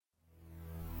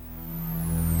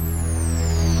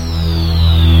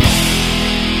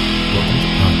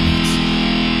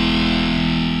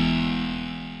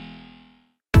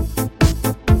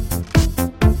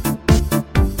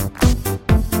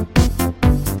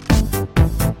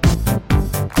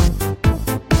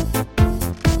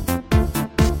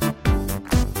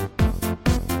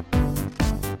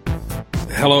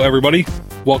Hello, everybody.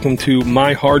 Welcome to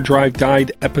My Hard Drive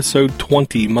Died, episode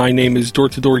 20. My name is Door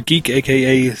to Door Geek,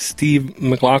 aka Steve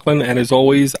McLaughlin, and as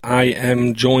always, I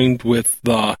am joined with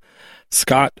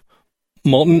Scott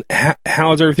Moulton.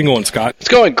 How's everything going, Scott? It's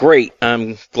going great.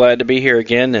 I'm glad to be here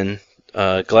again,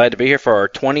 and glad to be here for our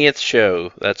 20th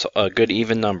show. That's a good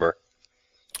even number.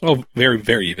 Oh, very,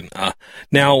 very even.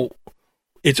 Now,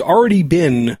 it's already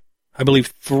been, I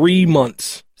believe, 3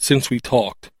 months since we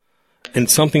talked. And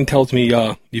something tells me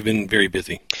you've been very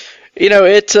busy. You know,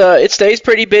 it stays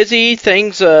pretty busy.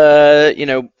 Things,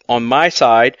 on my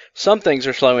side, some things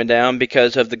are slowing down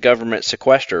because of the government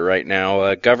sequester right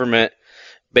now. Government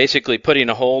basically putting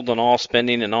a hold on all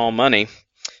spending and all money.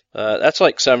 That's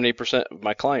like 70% of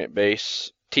my client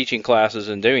base teaching classes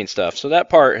and doing stuff. So that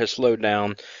part has slowed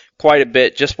down quite a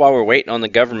bit just while we're waiting on the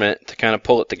government to kind of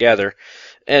pull it together.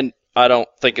 And I don't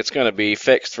think it's going to be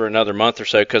fixed for another month or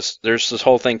so because there's this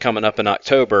whole thing coming up in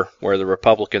October where the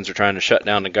Republicans are trying to shut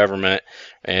down the government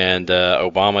and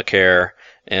Obamacare.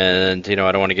 And, I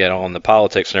don't want to get all in the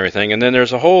politics and everything. And then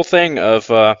there's a whole thing of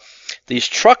these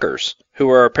truckers who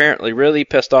are apparently really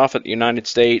pissed off at the United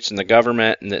States and the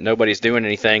government and that nobody's doing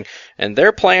anything. And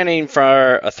they're planning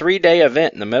for a 3-day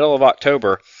event in the middle of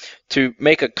October to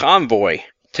make a convoy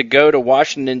to go to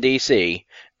Washington, D.C.,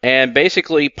 and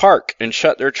basically park and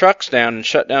shut their trucks down and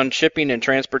shut down shipping and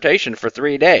transportation for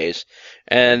 3 days.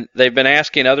 And they've been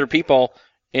asking other people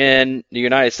in the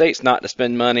United States not to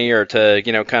spend money or to,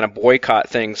 kind of boycott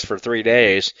things for 3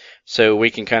 days so we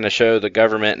can kind of show the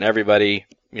government and everybody,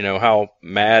 how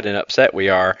mad and upset we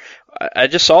are. I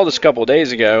just saw this a couple of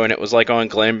days ago, and it was like on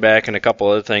Glenn Beck and a couple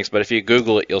other things, but if you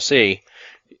Google it, you'll see.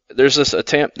 There's this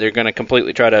attempt, they're going to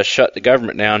completely try to shut the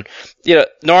government down.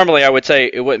 Normally I would say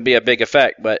it wouldn't be a big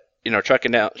effect, but,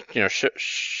 trucking down,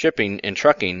 shipping and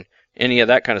trucking, any of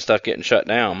that kind of stuff getting shut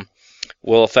down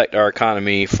will affect our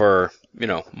economy for,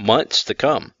 months to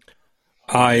come.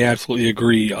 I absolutely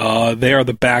agree. They are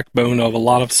the backbone of a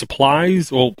lot of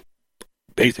supplies. Well,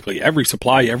 basically every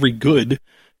supply, every good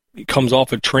comes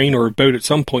off a train or a boat at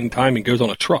some point in time and goes on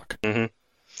a truck.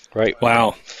 Mm-hmm. Right.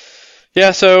 Wow.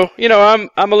 Yeah, so, I'm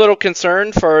a little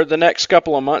concerned for the next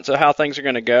couple of months of how things are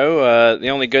going to go. The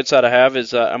only good side I have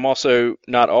is I'm also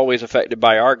not always affected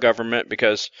by our government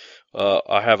because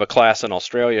I have a class in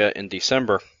Australia in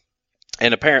December.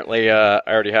 And apparently I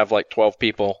already have like 12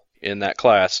 people in that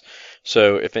class.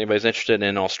 So if anybody's interested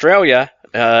in Australia,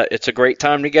 it's a great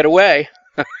time to get away.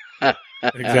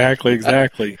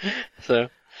 Exactly. So,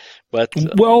 but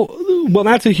well,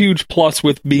 that's a huge plus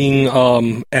with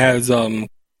being as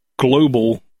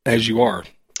global as you are.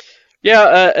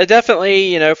 Yeah,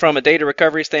 definitely, from a data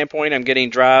recovery standpoint, I'm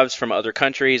getting drives from other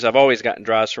countries. I've always gotten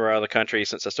drives from other countries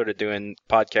since I started doing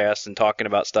podcasts and talking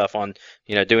about stuff on,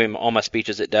 doing all my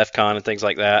speeches at DEF CON and things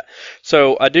like that.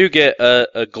 So I do get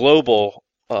a global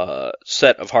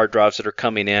set of hard drives that are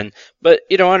coming in. But,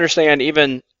 understand,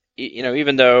 even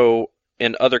though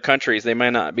in other countries they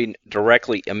may not be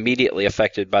directly, immediately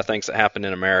affected by things that happen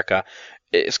in America,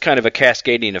 it's kind of a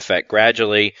cascading effect.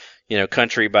 Gradually,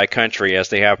 country by country, as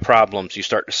they have problems, you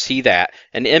start to see that.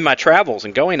 And in my travels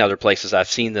and going other places, I've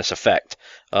seen this effect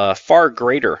far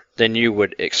greater than you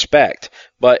would expect,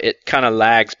 but it kind of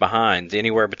lags behind,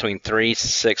 anywhere between 3 to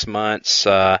 6 months,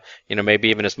 maybe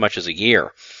even as much as a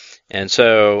year. And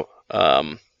so,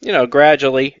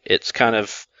 gradually, it's kind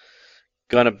of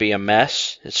going to be a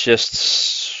mess. It's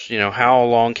just, how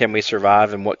long can we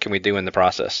survive and what can we do in the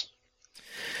process?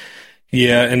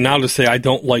 Yeah, and now to say I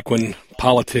don't like when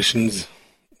politicians,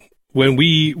 when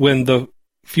the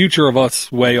future of us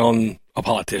weigh on a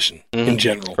politician in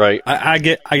general. Right. I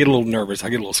get a little nervous. I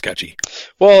get a little sketchy.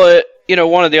 Well,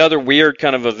 one of the other weird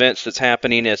kind of events that's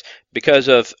happening is because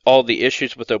of all the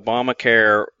issues with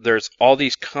Obamacare, there's all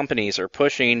these companies are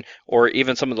pushing, or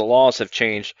even some of the laws have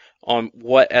changed on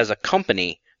what as a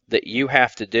company that you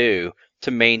have to do to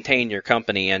maintain your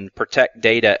company and protect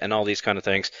data and all these kind of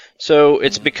things. So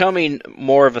it's becoming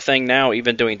more of a thing now,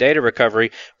 even doing data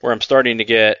recovery, where I'm starting to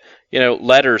get,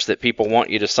 letters that people want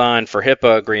you to sign for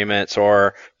HIPAA agreements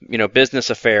or,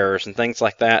 business affairs and things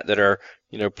like that are,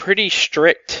 pretty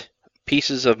strict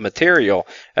pieces of material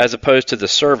as opposed to the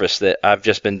service that I've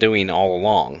just been doing all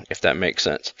along, if that makes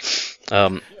sense.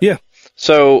 Yeah.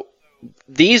 So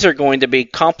these are going to be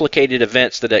complicated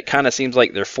events that it kind of seems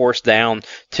like they're forced down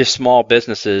to small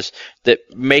businesses that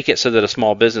make it so that a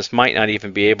small business might not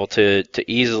even be able to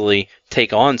easily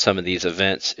take on some of these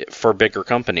events for bigger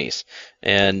companies.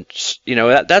 And,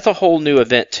 that's a whole new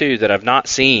event, too, that I've not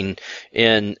seen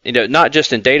in, not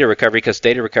just in data recovery, because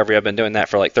data recovery, I've been doing that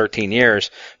for like 13 years,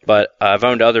 but I've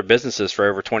owned other businesses for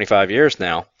over 25 years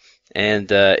now.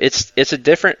 And it's a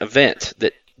different event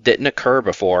that didn't occur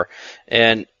before,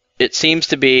 and it seems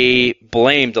to be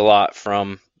blamed a lot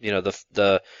from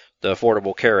the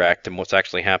Affordable Care Act and what's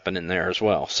actually happening there as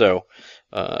well. So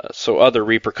other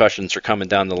repercussions are coming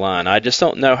down the line. I just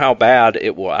don't know how bad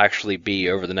it will actually be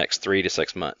over the next 3 to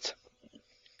 6 months.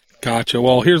 Gotcha.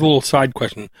 Well, here's a little side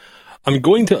question. I'm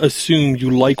going to assume you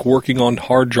like working on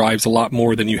hard drives a lot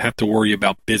more than you have to worry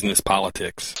about business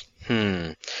politics.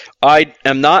 I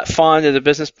am not fond of the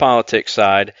business politics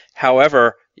side.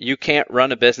 However, you can't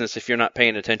run a business if you're not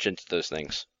paying attention to those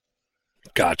things.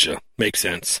 Gotcha. Makes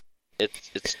sense.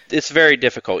 It's very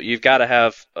difficult. You've got to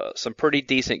have some pretty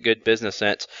decent, good business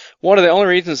sense. One of the only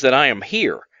reasons that I am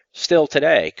here still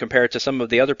today compared to some of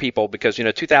the other people, because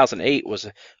 2008 was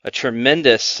a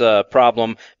tremendous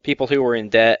problem. People who were in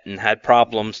debt and had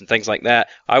problems and things like that.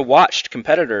 I watched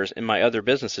competitors in my other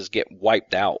businesses get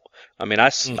wiped out. I mean, I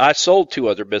sold 2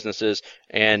 other businesses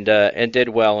and did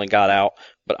well and got out.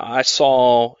 But I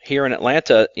saw here in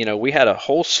Atlanta, we had a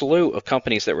whole slew of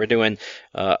companies that were doing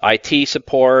IT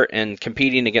support and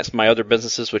competing against my other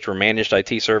businesses, which were managed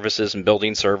IT services and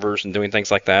building servers and doing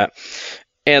things like that,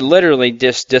 and literally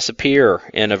just disappear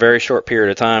in a very short period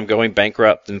of time, going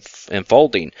bankrupt and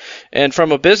folding. And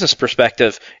from a business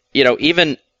perspective,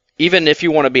 even if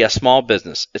you want to be a small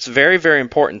business, it's very, very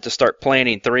important to start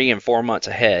planning 3 and 4 months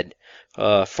ahead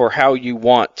for how you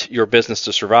want your business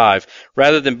to survive.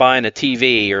 Rather than buying a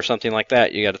TV or something like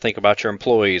that, you got to think about your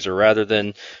employees, or rather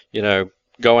than,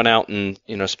 going out and,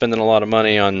 spending a lot of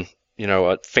money on,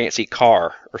 a fancy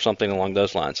car or something along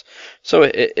those lines. So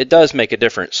it does make a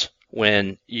difference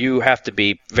when you have to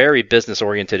be very business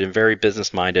oriented and very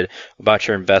business minded about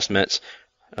your investments,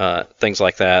 things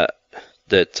like that,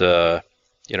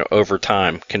 over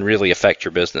time can really affect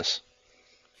your business.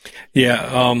 Yeah,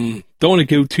 don't want to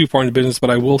go too far into business,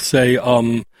 but I will say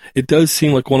it does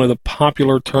seem like one of the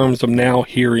popular terms I'm now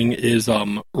hearing is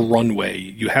runway.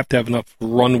 You have to have enough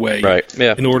runway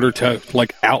in order to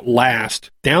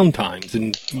outlast downtimes.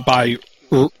 And by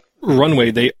runway,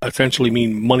 they essentially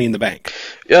mean money in the bank.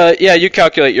 You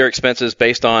calculate your expenses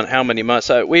based on how many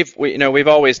months. We've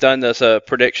always done this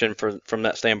prediction from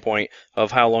that standpoint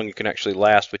of how long you can actually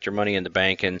last with your money in the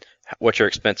bank, and what your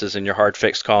expenses and your hard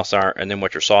fixed costs are, and then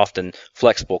what your soft and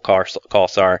flexible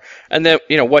costs are, and then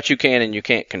what you can and you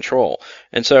can't control.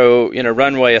 And so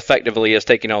runway effectively is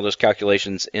taking all those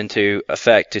calculations into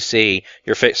effect to see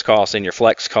your fixed costs and your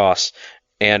flex costs,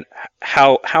 and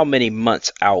how many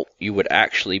months out you would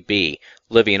actually be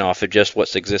living off of just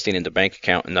what's existing in the bank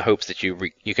account, in the hopes that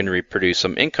you can reproduce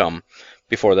some income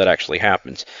before that actually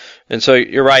happens. And so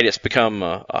you're right, it's become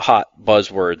a hot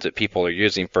buzzword that people are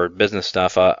using for business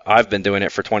stuff. I've been doing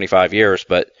it for 25 years,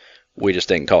 but we just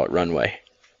didn't call it runway.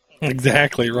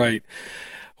 Exactly right.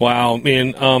 Wow,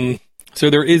 man. So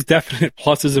there is definite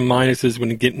pluses and minuses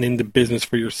when getting into business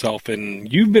for yourself,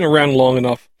 and you've been around long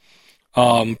enough.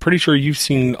 Pretty sure you've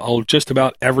seen just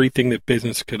about everything that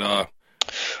business could throw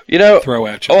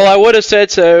at you. Well, I would have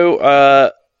said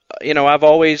so. I've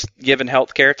always given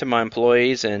health care to my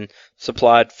employees and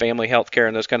supplied family health care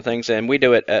and those kind of things, and we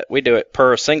do it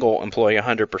per single employee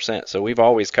 100%. So we've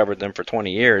always covered them for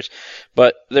 20 years.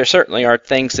 But there certainly are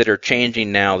things that are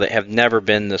changing now that have never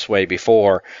been this way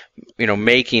before,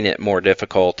 making it more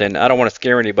difficult. And I don't want to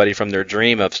scare anybody from their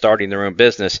dream of starting their own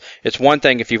business. It's one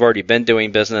thing if you've already been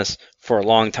doing business for a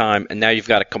long time and now you've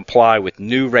got to comply with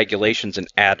new regulations and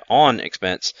add on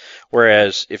expense.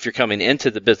 Whereas if you're coming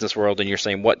into the business world and you're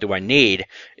saying, what do I need?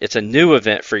 It's a new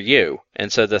event for you.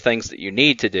 And so the things that you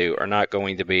need to do are not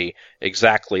going to be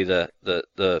exactly the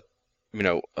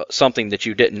something that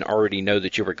you didn't already know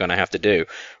that you were going to have to do.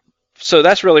 So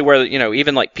that's really where,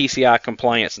 even like PCI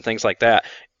compliance and things like that,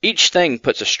 each thing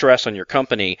puts a stress on your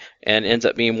company and ends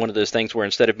up being one of those things where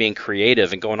instead of being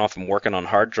creative and going off and working on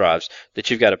hard drives,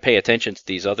 that you've got to pay attention to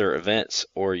these other events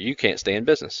or you can't stay in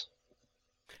business.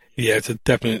 Yeah, it's a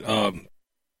definite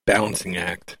balancing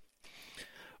act.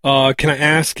 Can I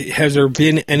ask, has there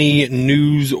been any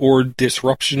news or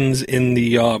disruptions in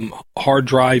the hard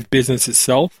drive business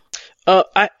itself?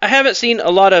 I haven't seen a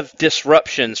lot of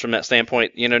disruptions from that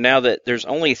standpoint. Now that there's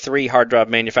only 3 hard drive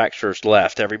manufacturers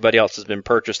left, everybody else has been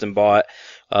purchased and bought.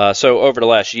 So over the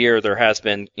last year, there has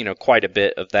been, quite a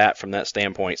bit of that from that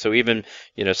standpoint. So even,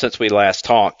 since we last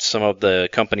talked, some of the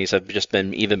companies have just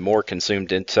been even more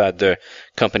consumed inside the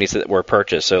companies that were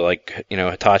purchased. So like,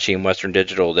 Hitachi and Western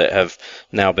Digital that have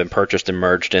now been purchased and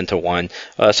merged into one.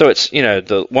 So it's,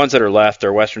 the ones that are left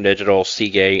are Western Digital,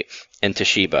 Seagate, and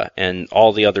Toshiba, and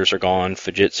all the others are gone.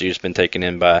 Fujitsu's been taken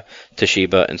in by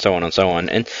Toshiba, and so on and so on.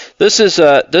 And this is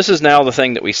now the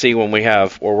thing that we see when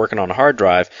we're working on a hard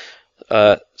drive.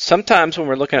 Sometimes when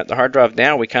we're looking at the hard drive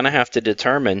now, we kind of have to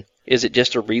determine is it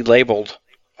just a relabeled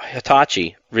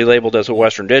Hitachi, relabeled as a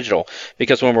Western Digital?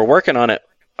 Because when we're working on it,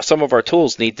 some of our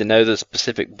tools need to know the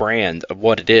specific brand of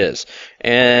what it is.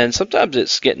 And sometimes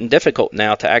it's getting difficult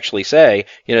now to actually say,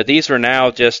 these are now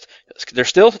they're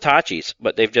still Hitachis,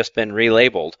 but they've just been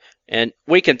relabeled. And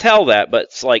we can tell that, but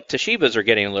it's like Toshiba's are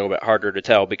getting a little bit harder to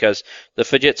tell because the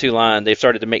Fujitsu line, they've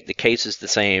started to make the cases the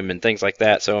same and things like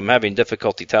that. So I'm having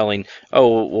difficulty telling,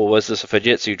 was this a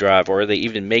Fujitsu drive, or are they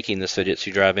even making this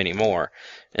Fujitsu drive anymore?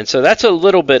 And so that's a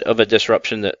little bit of a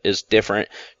disruption that is different,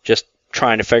 just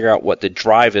trying to figure out what the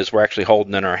drive is we're actually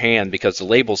holding in our hand, because the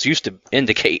labels used to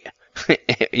indicate,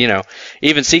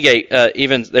 even Seagate,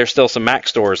 even there's still some Mac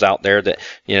stores out there that,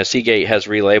 Seagate has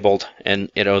relabeled,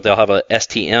 and, they'll have a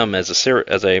STM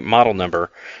as a model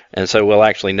number, and so we'll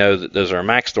actually know that those are a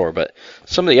Mac store, but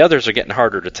some of the others are getting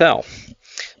harder to tell.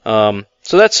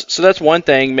 So that's one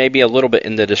thing, maybe a little bit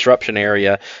in the disruption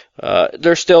area.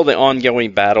 There's still the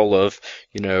ongoing battle of,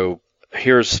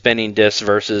 here's spinning disk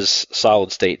versus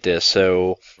solid state disk.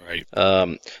 So right.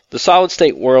 The solid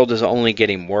state world is only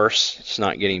getting worse. It's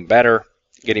not getting better,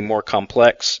 getting more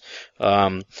complex.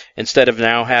 Instead of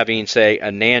now having, say, a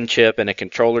NAND chip and a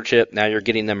controller chip, now you're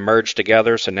getting them merged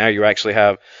together. So now you actually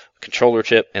have a controller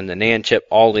chip and the NAND chip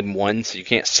all in one, so you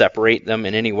can't separate them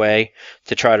in any way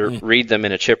to try to read them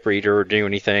in a chip reader or do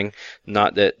anything.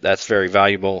 Not that that's very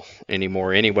valuable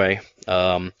anymore anyway.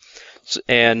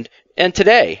 And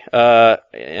today,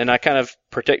 and I kind of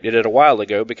predicted it a while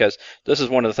ago, because this is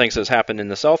one of the things that's happened in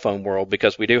the cell phone world,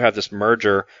 because we do have this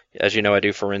merger. As you know, I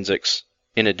do forensics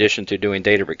in addition to doing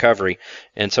data recovery,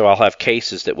 and so I'll have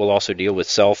cases that will also deal with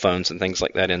cell phones and things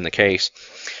like that in the case.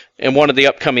 And one of the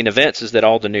upcoming events is that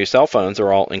all the new cell phones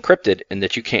are all encrypted, and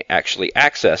that you can't actually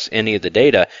access any of the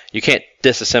data. You can't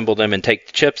disassemble them and take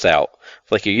the chips out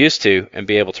like you used to and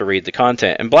be able to read the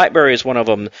content. And BlackBerry is one of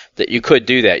them that you could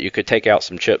do that. You could take out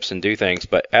some chips and do things.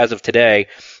 But as of today,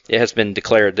 it has been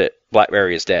declared that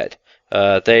BlackBerry is dead.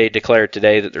 They declared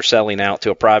today that they're selling out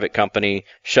to a private company,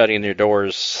 shutting their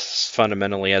doors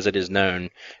fundamentally as it is known.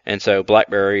 And so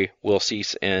BlackBerry will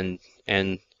cease and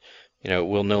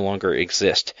will no longer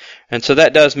exist. And so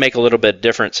that does make a little bit of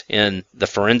difference in the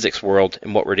forensics world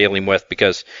and what we're dealing with,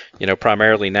 because,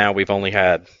 primarily now we only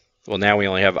have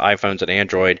iPhones and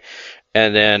Android,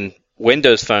 and then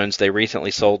Windows phones. They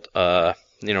recently sold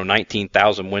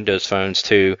 19,000 Windows phones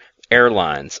to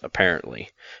airlines, apparently.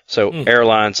 So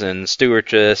airlines and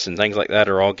stewardess and things like that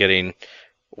are all getting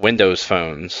Windows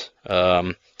phones.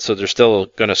 So they're still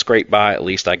going to scrape by, at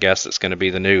least I guess it's going to be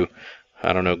the new,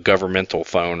 governmental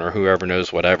phone or whoever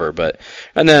knows whatever.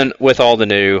 And then with all the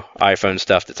new iPhone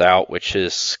stuff that's out, which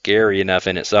is scary enough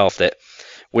in itself, that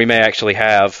we may actually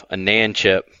have a NAND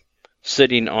chip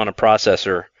sitting on a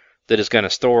processor that is going to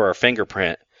store our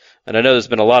fingerprint. And I know there's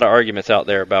been a lot of arguments out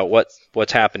there about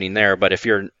what's happening there, but if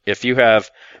you have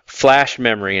flash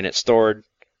memory and it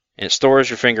stores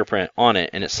your fingerprint on it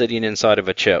and it's sitting inside of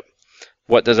a chip,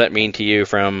 what does that mean to you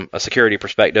from a security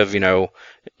perspective?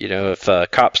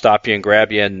 If cops stop you and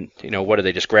grab you, and what do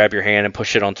they just grab your hand and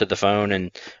push it onto the phone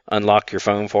and unlock your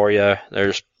phone for you?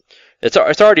 It's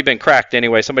already been cracked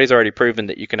anyway. Somebody's already proven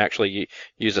that you can actually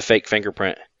use a fake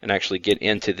fingerprint and actually get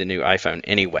into the new iPhone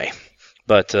anyway.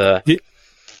 But yeah,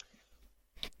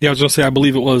 I was going to say, I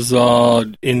believe it was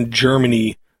in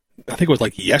Germany. I think it was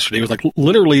like yesterday. It was like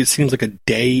literally, it seems like a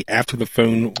day after the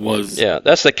phone was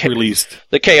that's released.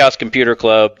 The Chaos Computer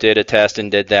Club did a test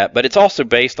and did that, but it's also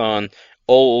based on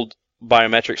old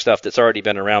biometric stuff that's already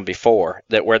been around before,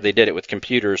 where they did it with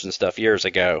computers and stuff years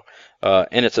ago,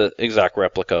 and it's an exact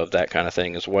replica of that kind of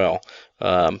thing as well.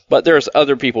 But there's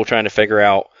other people trying to figure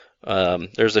out.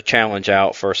 There's a challenge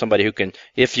out for somebody who can,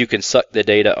 if you can suck the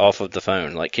data off of the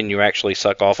phone, like can you actually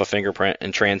suck off a fingerprint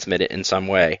and transmit it in some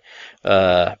way?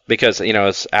 Because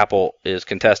as Apple is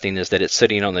contesting, is that it's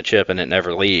sitting on the chip and it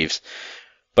never leaves.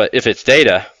 But if it's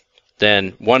data,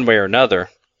 then one way or another,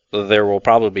 there will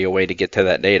probably be a way to get to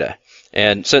that data.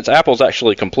 And since Apple's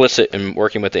actually complicit in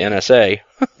working with the NSA,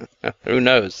 who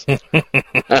knows?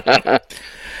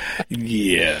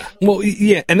 Yeah. Well,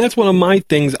 yeah, and that's one of my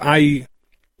things.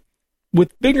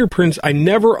 With fingerprints, I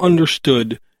never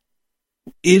understood,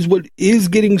 is what is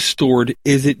getting stored,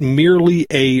 is it merely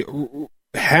a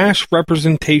hash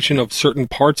representation of certain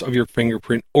parts of your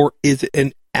fingerprint, or is it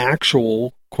an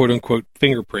actual quote-unquote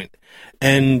fingerprint?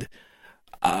 And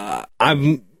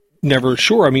I'm never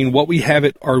sure. I mean, what we have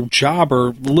at our job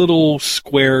are little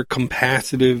square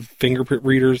capacitive fingerprint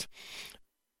readers,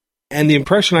 and the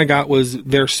impression I got was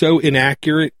they're so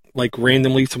inaccurate. Like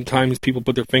randomly, sometimes people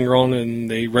put their finger on it and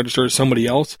they register as somebody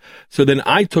else. So then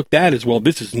I took that as, well,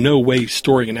 this is no way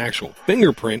storing an actual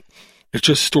fingerprint. It's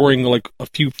just storing like a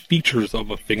few features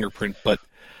of a fingerprint, but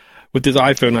with this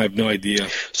iPhone, I have no idea.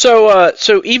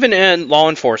 So even in law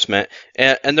enforcement,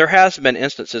 and there has been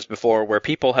instances before where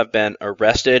people have been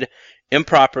arrested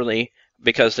improperly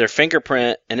because their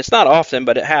fingerprint, and it's not often,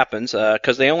 but it happens,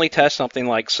 because they only test something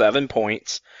like 7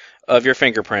 points of your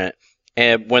fingerprint.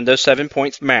 And when those 7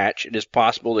 points match, it is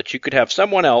possible that you could have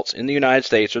someone else in the United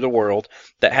States or the world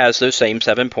that has those same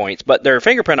 7 points, but their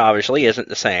fingerprint obviously isn't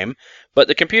the same, but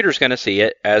the computer's going to see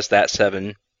it as that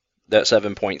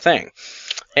 7-point thing.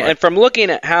 Right. And from looking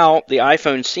at how the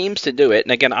iPhone seems to do it,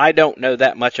 and again, I don't know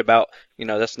that much about,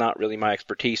 that's not really my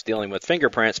expertise dealing with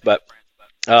fingerprints, but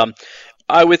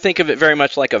I would think of it very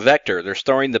much like a vector. They're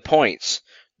storing the points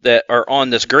that are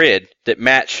on this grid that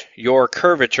match your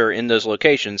curvature in those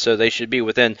locations. So they should be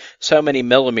within so many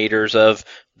millimeters of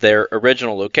their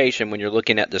original location when you're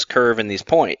looking at this curve and these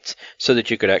points so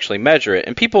that you could actually measure it.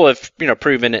 And people have,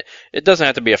 proven it. It doesn't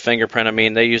have to be a fingerprint. I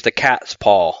mean, they used a cat's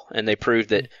paw, and they proved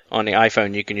that on the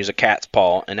iPhone you can use a cat's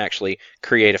paw and actually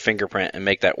create a fingerprint and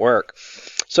make that work.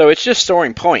 So it's just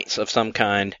storing points of some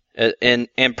kind. And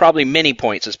probably many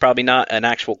points. It's probably not an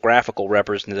actual graphical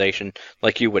representation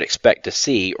like you would expect to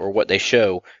see or what they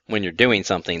show when you're doing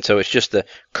something. So it's just the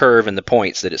curve and the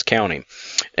points that it's counting.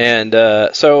 And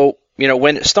so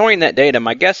when it's storing that data,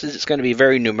 my guess is it's going to be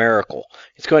very numerical.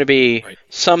 It's going to be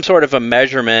some sort of a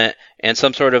measurement and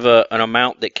some sort of an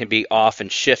amount that can be off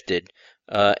and shifted.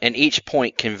 And each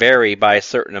point can vary by a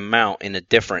certain amount, and the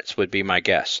difference would be my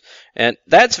guess. And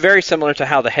that's very similar to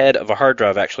how the head of a hard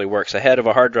drive actually works. The head of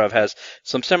a hard drive has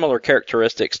some similar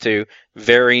characteristics to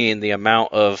varying the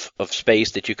amount of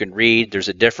space that you can read. There's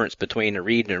a difference between a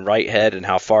read and write head and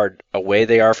how far away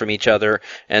they are from each other.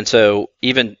 And so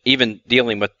even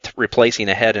dealing with replacing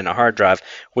a head in a hard drive,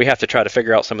 we have to try to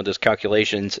figure out some of those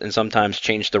calculations and sometimes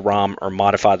change the ROM or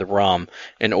modify the ROM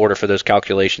in order for those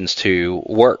calculations to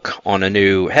work on a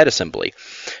new head assembly.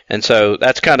 And so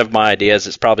that's kind of my idea, is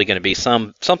it's probably going to be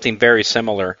something very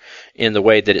similar in the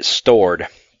way that it's stored.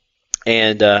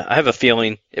 And I have a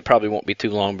feeling it probably won't be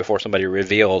too long before somebody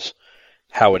reveals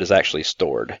how it is actually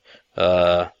stored.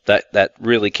 That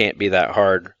really can't be that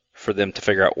hard for them to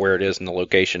figure out where it is in the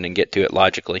location and get to it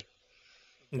logically.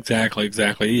 Exactly.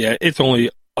 Yeah, it's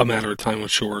only a matter of time, I'm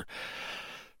sure.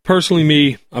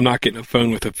 Personally, I'm not getting a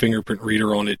phone with a fingerprint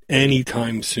reader on it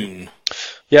anytime soon.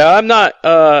 Yeah, I'm not.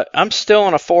 I'm still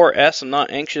on a 4S. I'm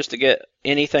not anxious to get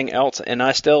anything else, and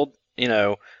I still,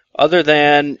 other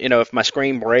than, if my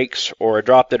screen breaks or I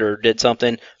dropped it or did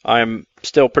something, I'm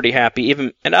still pretty happy.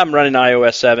 And I'm running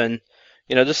iOS 7.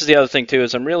 This is the other thing too,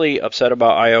 is I'm really upset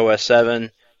about iOS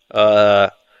 7.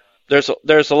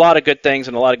 There's a lot of good things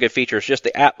and a lot of good features. Just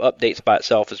the app updates by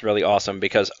itself is really awesome,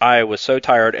 because I was so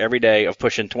tired every day of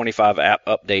pushing 25 app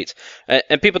updates.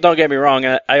 And people, don't get me wrong,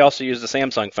 I also use the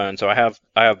Samsung phone, so I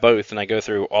have both and I go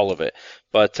through all of it.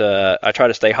 But I try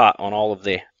to stay hot on all of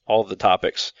the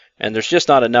topics. And there's just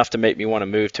not enough to make me want to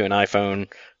move to an iPhone,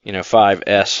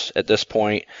 5S at this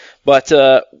point. But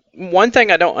one thing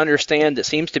I don't understand that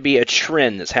seems to be a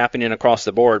trend that's happening across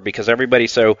the board, because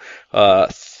everybody's so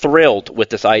thrilled with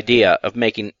this idea of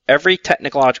making every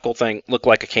technological thing look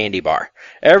like a candy bar.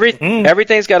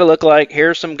 Everything's got to look like,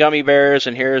 here's some gummy bears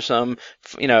and here's some,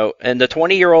 and the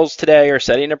 20-year-olds today are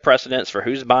setting a precedence for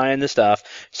who's buying the stuff.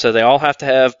 So they all have to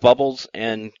have bubbles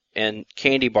and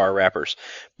candy bar wrappers.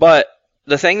 But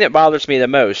the thing that bothers me the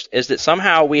most is that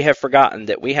somehow we have forgotten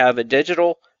that we have a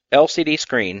digital LCD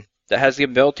screen that has the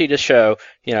ability to show,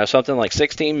 something like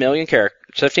 16 million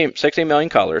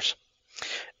colors.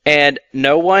 And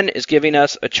no one is giving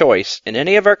us a choice in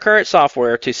any of our current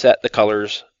software to set the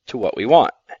colors to what we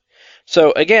want.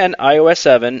 So again, iOS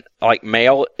 7, like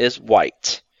mail, is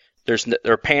white. There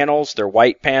are panels, they're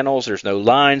white panels, there's no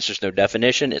lines, there's no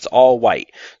definition, it's all white.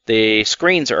 The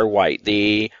screens are white.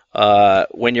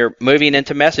 When you're moving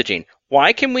into messaging,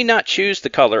 why can we not choose the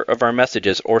color of our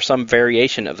messages or some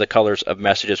variation of the colors of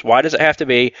messages? Why does it have to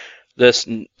be this,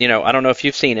 I don't know if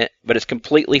you've seen it, but it's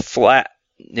completely flat.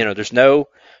 There's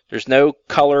no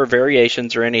color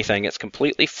variations or anything. It's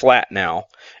completely flat now.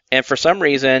 And for some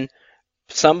reason,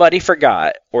 somebody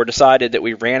forgot or decided that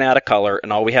we ran out of color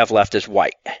and all we have left is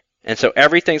white. And so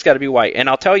everything's got to be white. And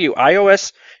I'll tell you,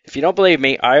 iOS, if you don't believe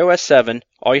me, iOS 7,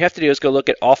 all you have to do is go look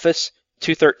at Office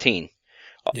 213.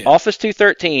 Yeah. Office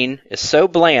 213 is so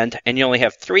bland, and you only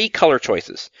have 3 color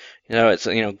choices. It's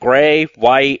gray,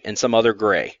 white, and some other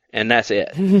gray, and that's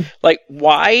it. Like,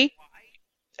 why?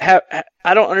 I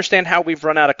don't understand how we've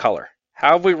run out of color.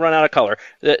 How have we run out of color?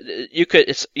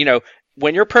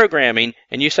 When you're programming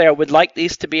and you say, I would like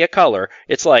these to be a color,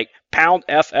 it's like pound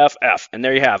FFF, and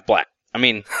there you have black. I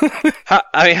mean,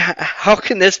 how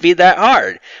can this be that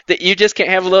hard? That you just can't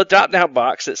have a little drop-down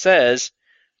box that says,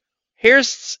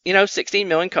 here's, 16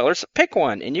 million colors, pick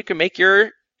one, and you can make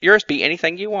yours be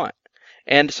anything you want.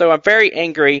 And so I'm very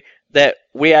angry that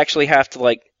we actually have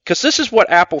to, because this is what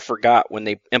Apple forgot when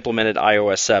they implemented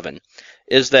iOS 7,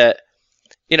 is that,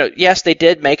 yes, they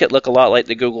did make it look a lot like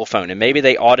the Google phone, and maybe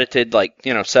they audited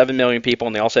 7 million people,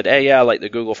 and they all said, hey, yeah, I like the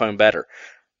Google phone better.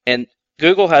 And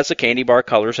Google has the candy bar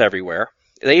colors everywhere.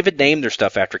 They even named their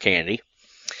stuff after candy.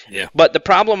 Yeah. But the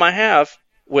problem I have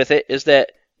with it is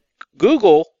that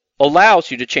Google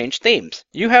allows you to change themes.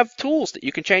 You have tools that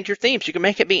you can change your themes. You can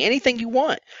make it be anything you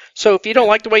want. So if you don't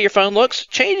like the way your phone looks,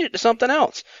 change it to something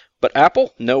else. But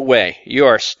Apple, no way. You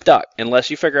are stuck.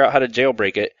 Unless you figure out how to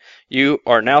jailbreak it, you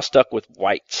are now stuck with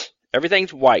whites.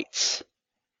 Everything's whites.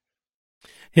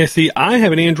 Yeah, see, I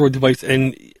have an Android device,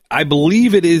 and I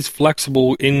believe it is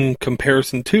flexible in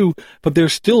comparison to, but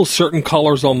there's still certain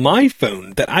colors on my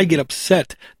phone that I get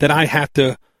upset that I have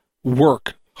to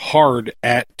work hard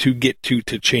at to get to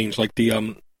change, like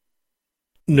the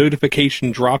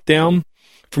notification drop down.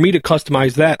 For me to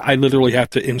customize that, I literally have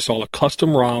to install a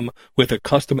custom ROM with a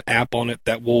custom app on it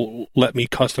that will let me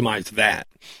customize that.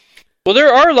 Well,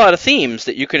 there are a lot of themes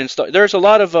that you can install. There's a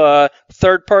lot of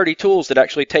third-party tools that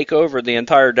actually take over the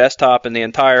entire desktop and the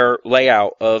entire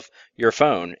layout of your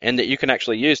phone, and that you can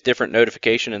actually use different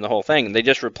notification in the whole thing. They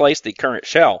just replace the current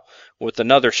shell with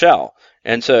another shell.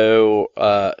 And so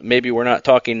maybe we're not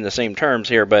talking in the same terms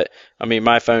here, but, I mean,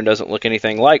 my phone doesn't look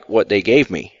anything like what they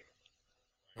gave me.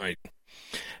 Right.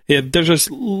 Yeah, there's just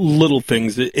little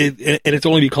things, and it's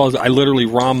only because I literally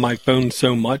ROM my phone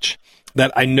so much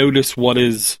that I notice what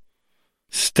is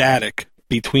static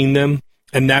between them,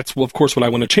 and that's, of course, what I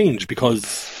want to change,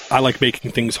 because I like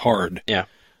making things hard. Yeah.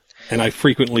 And I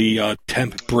frequently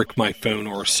temp brick my phone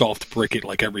or soft brick it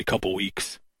like every couple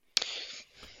weeks.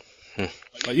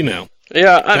 But, yeah,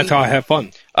 that's how I have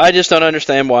fun. I just don't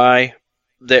understand why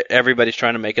that everybody's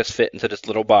trying to make us fit into this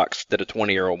little box that a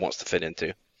 20-year-old wants to fit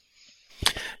into.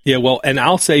 Yeah, well, and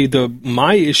I'll say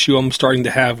my issue I'm starting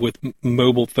to have with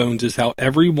mobile phones is how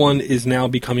everyone is now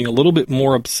becoming a little bit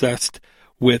more obsessed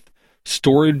with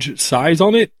storage size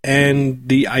on it and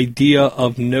the idea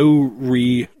of no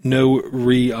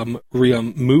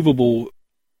movable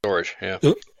storage. Yeah.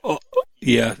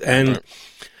 Yeah, and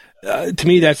to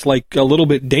me that's like a little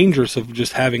bit dangerous of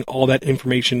just having all that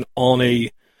information on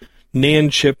a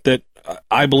NAND chip that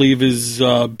I believe is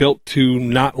built to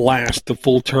not last the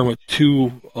full term of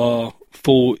 2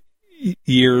 full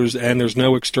years, and there's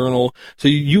no external. So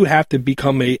you have to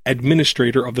become a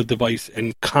administrator of the device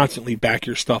and constantly back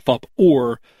your stuff up,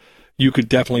 or you could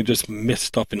definitely just miss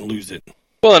stuff and lose it.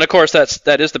 Well, and of course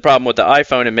that is the problem with the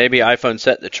iPhone, and maybe iPhone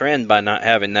set the trend by not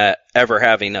having that, ever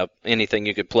having anything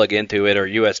you could plug into it or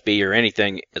USB or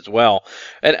anything as well.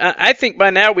 And I think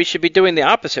by now we should be doing the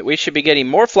opposite. We should be getting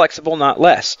more flexible, not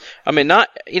less. I mean,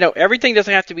 everything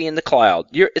doesn't have to be in the cloud.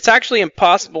 It's actually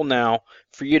impossible now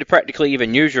for you to practically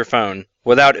even use your phone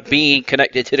without it being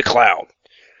connected to the cloud.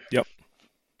 Yep.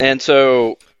 And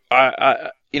so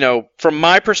from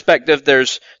my perspective, there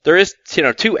is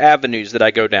 2 avenues that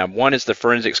I go down. One is the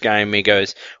forensics guy in me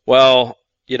goes, well,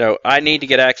 I need to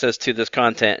get access to this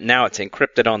content. Now it's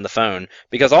encrypted on the phone,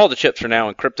 because all the chips are now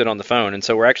encrypted on the phone. And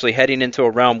so we're actually heading into a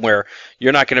realm where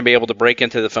you're not going to be able to break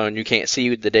into the phone. You can't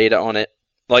see the data on it.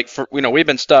 We've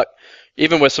been stuck,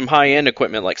 even with some high-end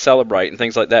equipment like Celebrite and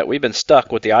things like that. We've been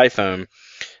stuck with the iPhone.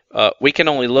 We can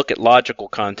only look at logical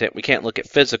content. We can't look at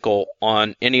physical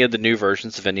on any of the new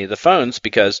versions of any of the phones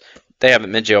because they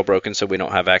haven't been jailbroken, so we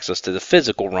don't have access to the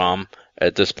physical ROM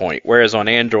at this point. Whereas on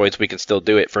Androids, we can still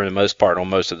do it for the most part on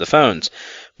most of the phones.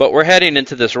 But we're heading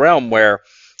into this realm where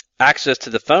access to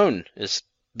the phone is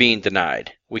being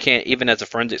denied. We can't, even as a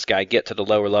forensics guy, get to the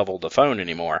lower level of the phone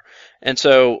anymore. And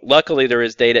so luckily there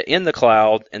is data in the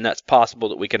cloud, and that's possible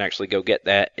that we can actually go get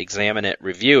that, examine it,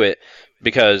 review it,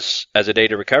 because as a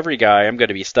data recovery guy, I'm going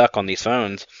to be stuck on these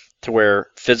phones to where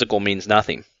physical means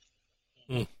nothing.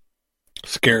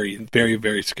 Scary, very,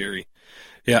 very scary.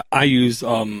 Yeah, I use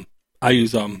BitTorrent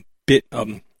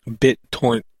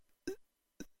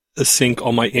sync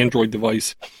on my Android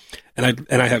device, and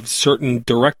I have certain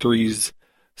directories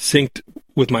synced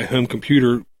with my home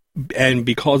computer, and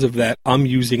because of that, I'm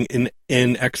using in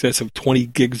excess of 20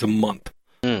 gigs a month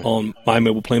on my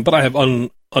mobile plan. But I have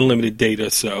unlimited data,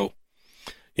 so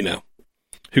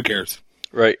who cares?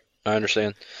 Right. I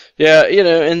understand. Yeah,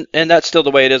 and that's still the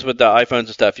way it is with the iPhones and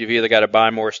stuff. You've either got to buy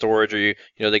more storage, or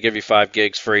they give you 5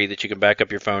 gigs free that you can back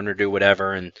up your phone or do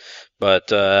whatever.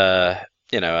 But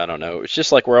I don't know. It's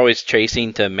just like we're always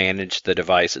chasing to manage the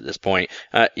device at this point.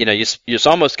 It's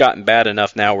almost gotten bad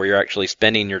enough now where you're actually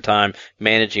spending your time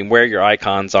managing where your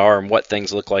icons are and what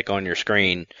things look like on your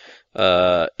screen.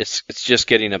 It's just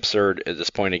getting absurd at this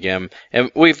point again.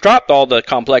 And we've dropped all the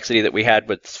complexity that we had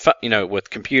with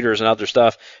computers and other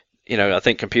stuff. I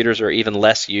think computers are even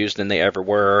less used than they ever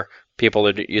were. People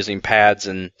are using pads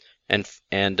and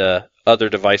other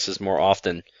devices more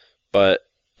often. But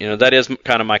that is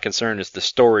kind of my concern, is the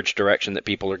storage direction that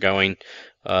people are going.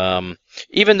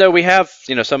 Even though we have,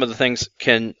 some of the things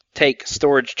can take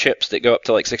storage chips that go up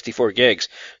to like 64 gigs,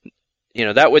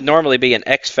 that would normally be an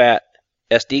exFAT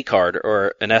SD card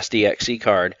or an SDXC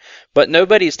card, but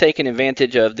nobody's taken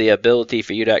advantage of the ability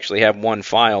for you to actually have one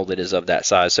file that is of that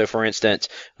size. So for instance,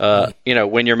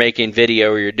 when you're making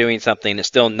video or you're doing something, it's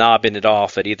still knobbing it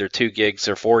off at either 2 gigs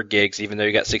or 4 gigs, even though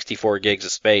you got 64 gigs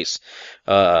of space.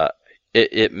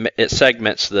 It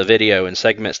segments the video and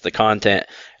segments the content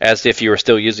as if you were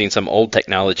still using some old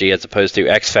technology, as opposed to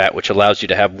exFAT, which allows you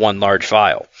to have one large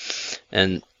file.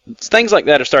 And things like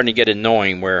that are starting to get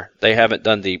annoying, where they haven't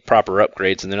done the proper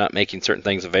upgrades and they're not making certain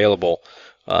things available.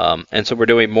 And so we're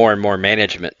doing more and more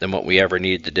management than what we ever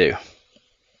needed to do.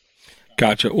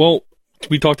 Gotcha. Well,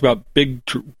 we talked about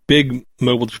big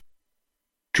mobile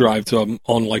drives on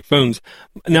like phones.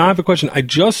 Now I have a question. I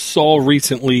just saw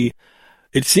recently,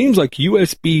 it seems like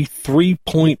USB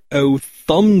 3.0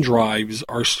 thumb drives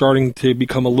are starting to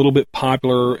become a little bit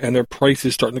popular, and their price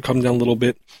is starting to come down a little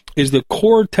bit. Is the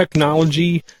core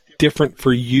technology different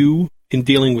for you in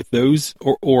dealing with those,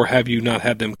 or have you not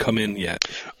had them come in yet?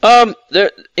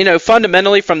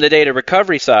 Fundamentally from the data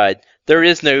recovery side, there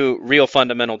is no real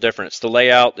fundamental difference. The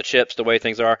layout, the chips, the way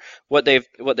things are. What they've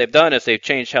done is they've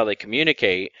changed how they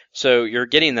communicate. So you're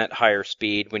getting that higher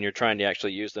speed when you're trying to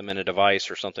actually use them in a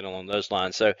device or something along those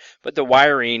lines. So, but the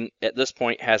wiring at this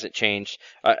point hasn't changed.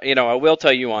 I will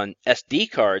tell you on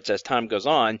SD cards, as time goes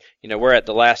on, we're at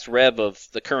the last rev of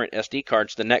the current SD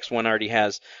cards. The next one already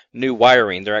has new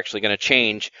wiring. They're actually going to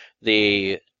change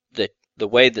the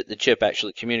way that the chip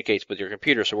actually communicates with your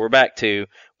computer. So we're back to,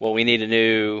 we need a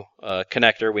new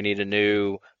connector, we need a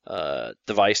new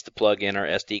device to plug in our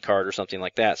SD card or something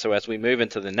like that. So as we move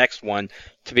into the next one,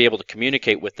 to be able to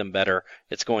communicate with them better,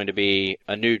 it's going to be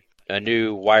a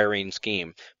new wiring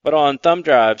scheme. But on thumb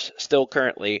drives, still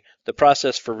currently, the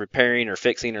process for repairing or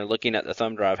fixing or looking at the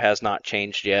thumb drive has not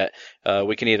changed yet.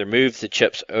 We can either move the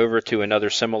chips over to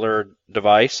another similar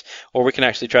device, or we can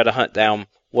actually try to hunt down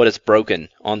what is broken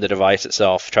on the device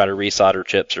itself, try to resolder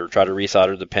chips or try to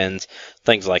resolder the pins,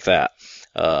 things like that.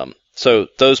 So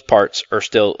those parts are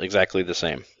still exactly the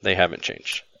same. They haven't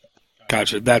changed.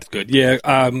 Gotcha. That's good. Yeah.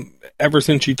 Ever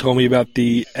since you told me about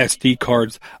the SD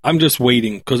cards, I'm just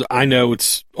waiting, because I know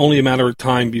it's only a matter of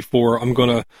time before I'm going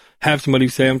to have somebody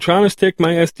say, I'm trying to stick my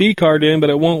SD card in, but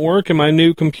it won't work in my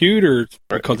new computer,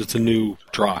 because it's a new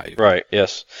drive. Right.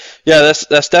 Yes. Yeah.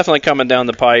 That's definitely coming down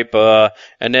the pipe.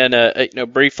 And then,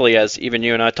 briefly, as even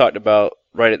you and I talked about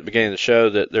right at the beginning of the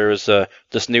show, that there is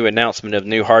this new announcement of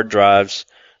new hard drives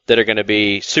that are going to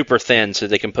be super thin, so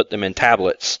they can put them in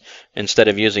tablets instead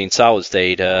of using solid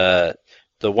state. The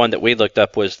one that we looked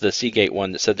up was the Seagate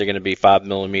one that said they're going to be 5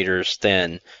 millimeters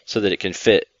thin, so that it can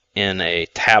fit in a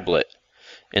tablet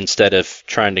instead of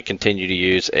trying to continue to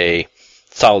use a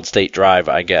solid state drive,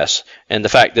 I guess. And the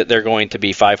fact that they're going to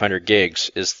be 500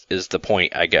 gigs is the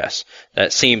point, I guess.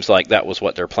 That seems like that was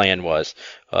what their plan was.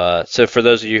 So for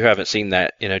those of you who haven't seen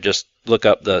that, just look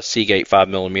up the Seagate 5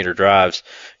 millimeter drives.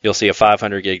 You'll see a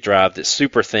 500 gig drive that's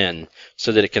super thin,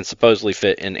 so that it can supposedly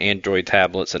fit in Android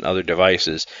tablets and other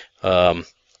devices.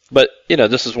 But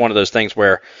this is one of those things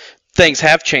where things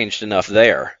have changed enough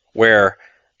there where,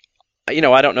 I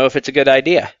don't know if it's a good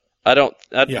idea. I don't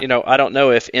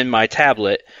know if in my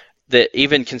tablet, that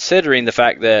even considering the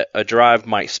fact that a drive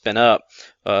might spin up,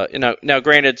 now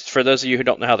granted, for those of you who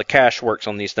don't know how the cache works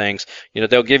on these things,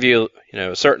 they'll give you,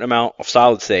 a certain amount of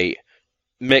solid state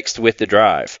mixed with the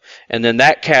drive. And then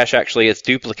that cache actually is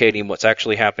duplicating what's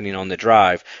actually happening on the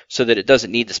drive, so that it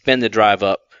doesn't need to spin the drive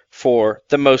up for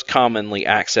the most commonly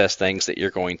accessed things that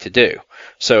you're going to do.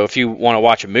 So if you want to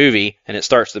watch a movie and it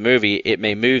starts the movie, it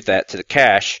may move that to the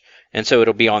cache, and so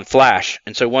it'll be on flash.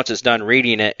 And so once it's done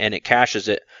reading it and it caches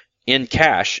it in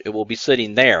cache, it will be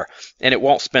sitting there, and it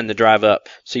won't spin the drive up.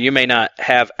 So you may not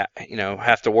have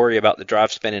to worry about the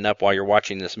drive spinning up while you're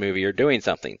watching this movie or doing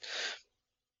something.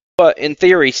 But in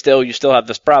theory, you still have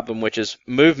this problem, which is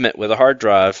movement with a hard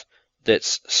drive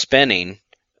that's spinning,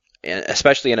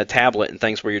 especially in a tablet and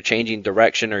things where you're changing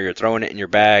direction or you're throwing it in your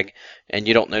bag and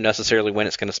you don't know necessarily when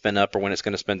it's going to spin up or when it's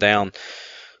going to spin down.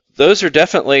 Those are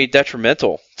definitely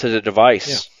detrimental to the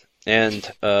device. and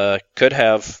could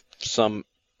have some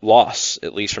loss,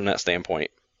 at least from that standpoint.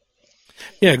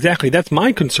 Yeah, exactly. That's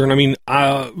my concern. I mean,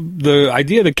 the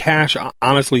idea of the cache,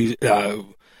 honestly,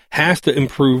 has to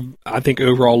improve, I think,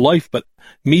 overall life. But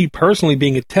me personally,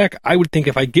 being a tech, I would think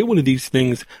if I get one of these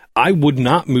things, I would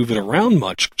not move it around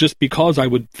much, just because I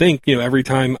would think, every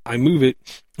time I move it,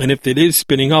 and if it is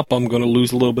spinning up, I'm going to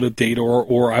lose a little bit of data,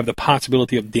 or I have the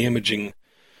possibility of damaging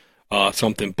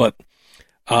something. But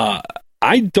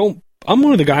I don't. I'm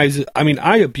one of the guys. I mean,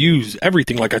 I abuse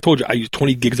everything. Like I told you, I use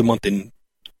 20 gigs a month in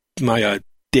my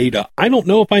data. I don't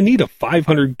know if I need a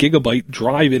 500 gigabyte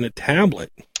drive in a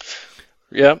tablet.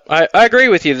 Yeah, I agree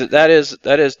with you that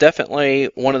is definitely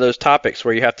one of those topics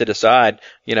where you have to decide,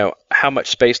 how much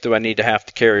space do I need to have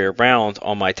to carry around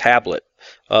on my tablet.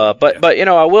 But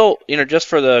I will, just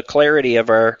for the clarity of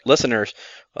our listeners,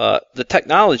 the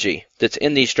technology that's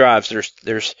in these drives,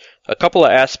 there's a couple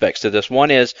of aspects to this.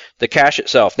 One is the cache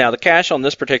itself. Now, the cache on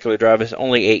this particular drive is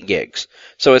only 8 gigs,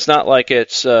 so it's not like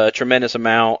it's a tremendous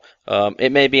amount.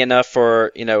 It may be enough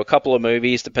for, a couple of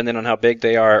movies, depending on how big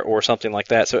they are, or something like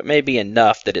that. So it may be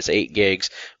enough that it's 8 gigs,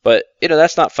 but,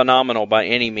 that's not phenomenal by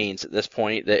any means at this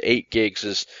point. That 8 gigs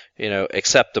is,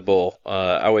 acceptable.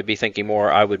 I would be thinking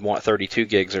more, I would want 32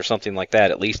 gigs or something like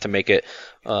that, at least to make it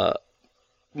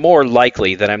more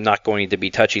likely that I'm not going to be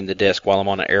touching the disk while I'm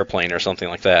on an airplane or something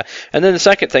like that. And then the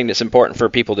second thing that's important for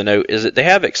people to note is that they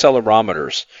have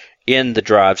accelerometers in the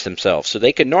drives themselves. So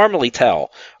they can normally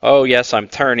tell, oh yes, I'm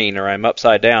turning, or I'm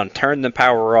upside down, turn the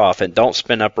power off and don't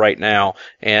spin up right now,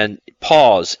 and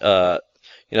pause.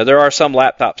 There are some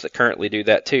laptops that currently do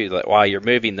that too, that while you're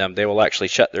moving them, they will actually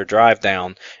shut their drive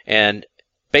down and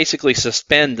basically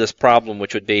suspend this problem,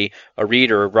 which would be a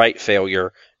read or a write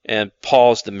failure, and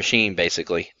pause the machine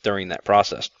basically during that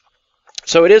process.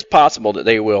 So it is possible that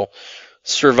they will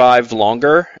survive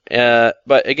longer,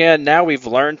 but again, now we've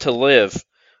learned to live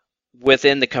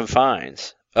within the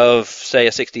confines of, say,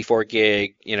 a 64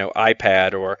 gig,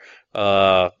 iPad, or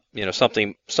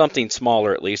something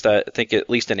smaller. At least I think,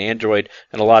 at least in Android,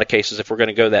 in a lot of cases, if we're going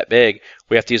to go that big,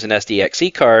 we have to use an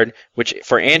SDXC card, which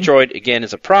for Android again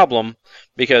is a problem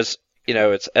because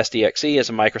it's SDXC is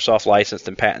a Microsoft licensed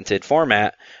and patented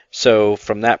format. So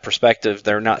from that perspective,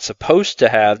 they're not supposed to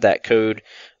have that code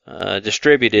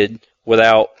distributed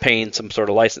without paying some sort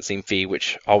of licensing fee,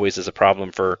 which always is a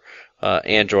problem for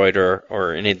Android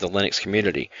or any of the Linux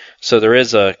community. So there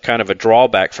is a kind of a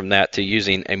drawback from that to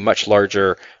using a much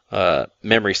larger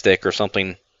memory stick or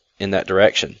something in that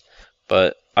direction.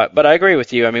 But I agree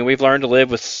with you. I mean, we've learned to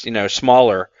live with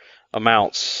smaller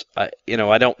amounts. I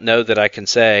don't know that I can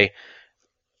say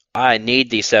I need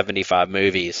these 75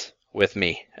 movies with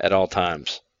me at all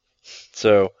times.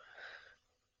 So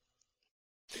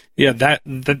yeah,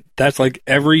 that's like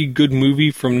every good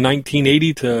movie from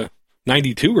 1980 to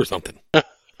 92 or something.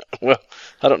 Well,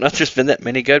 I don't know if there's been that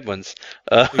many good ones.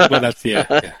 Well, that's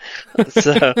yeah.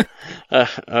 So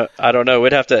I don't know.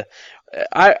 We'd have to.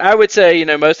 I would say,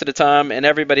 most of the time, and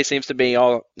everybody seems to be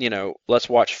all, let's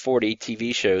watch 40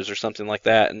 TV shows or something like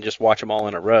that and just watch them all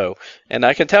in a row. And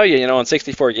I can tell you, on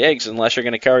 64 gigs, unless you're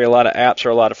going to carry a lot of apps or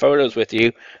a lot of photos with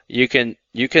you, you can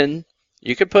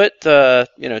put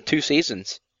 2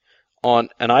 seasons on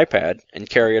an iPad and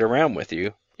carry it around with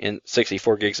you in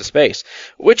 64 gigs of space.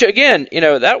 Which again,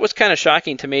 that was kind of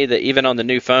shocking to me, that even on the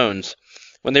new phones,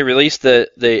 when they released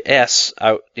the S,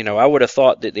 I would have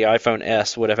thought that the iPhone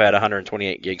S would have had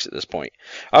 128 gigs at this point.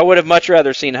 I would have much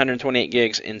rather seen 128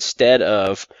 gigs instead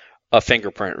of a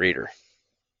fingerprint reader.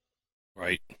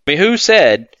 Right. I mean, who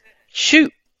said,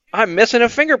 shoot, I'm missing a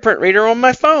fingerprint reader on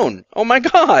my phone. Oh my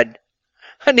God,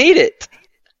 I need it.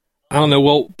 I don't know.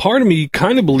 Well, part of me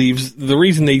kind of believes the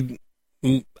reason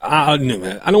I don't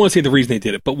want to say the reason they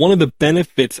did it, but one of the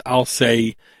benefits, I'll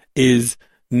say, is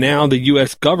now the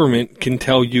U.S. government can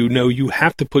tell you, no, you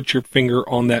have to put your finger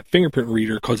on that fingerprint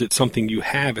reader because it's something you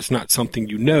have. It's not something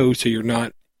you know, so you're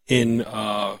not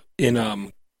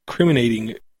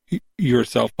incriminating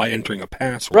yourself by entering a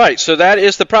password. Right, so that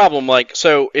is the problem.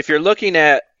 So if you're looking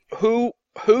at who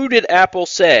did Apple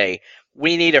say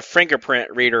we need a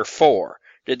fingerprint reader for?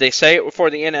 Did they say it before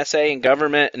the NSA and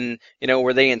government, and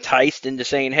were they enticed into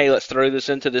saying, hey, let's throw this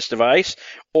into this device?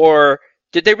 Or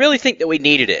did they really think that we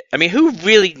needed it? I mean, who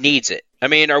really needs it? I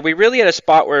mean, are we really at a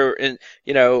spot where,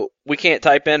 we can't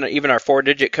type in even our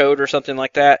 4-digit code or something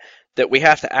like that we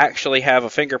have to actually have a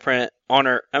fingerprint on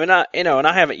our, I mean, and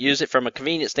I haven't used it from a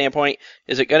convenience standpoint.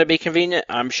 Is it going to be convenient?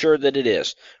 I'm sure that it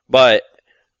is. But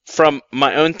from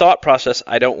my own thought process,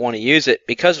 I don't want to use it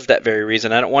because of that very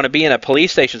reason. I don't want to be in a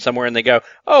police station somewhere and they go,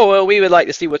 oh, well, we would like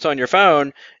to see what's on your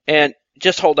phone, and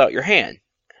just hold out your hand.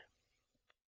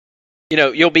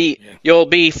 you'll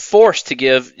be forced to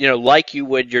give, like you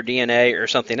would your DNA or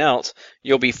something else,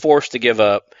 you'll be forced to give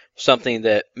up something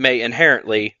that may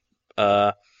inherently,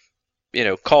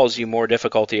 cause you more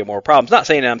difficulty or more problems. Not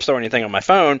saying that I'm storing anything on my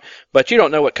phone, but you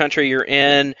don't know what country you're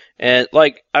in. And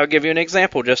like, I'll give you an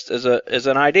example just as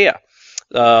an idea.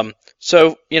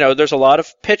 So, there's a lot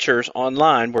of pictures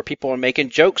online where people are making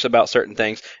jokes about certain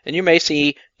things, and you may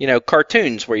see,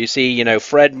 cartoons where you see,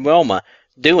 Fred and Wilma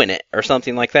doing it or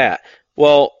something like that.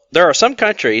 Well, there are some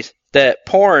countries that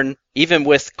porn, even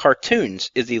with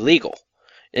cartoons, is illegal.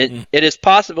 It is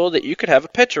possible that you could have a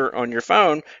picture on your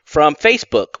phone from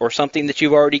Facebook or something that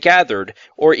you've already gathered,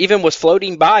 or even was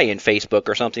floating by in Facebook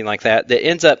or something like that, that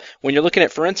ends up, when you're looking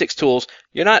at forensics tools,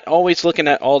 you're not always looking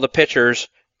at all the pictures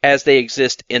as they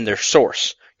exist in their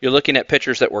source. You're looking at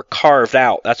pictures that were carved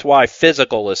out. That's why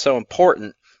physical is so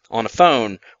important on a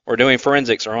phone or doing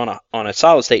forensics or on a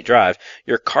solid state drive.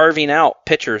 You're carving out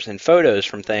pictures and photos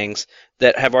from things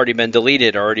that have already been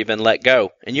deleted or already been let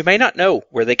go. And you may not know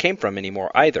where they came from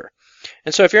anymore either.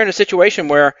 And so if you're in a situation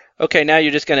where, okay, now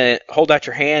you're just going to hold out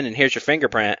your hand and here's your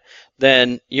fingerprint,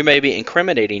 then you may be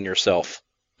incriminating yourself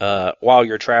while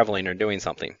you're traveling or doing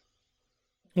something.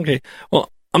 Okay.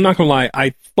 Well, I'm not going to lie.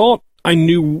 I thought I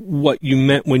knew what you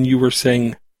meant when you were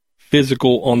saying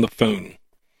physical on the phone,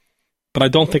 but I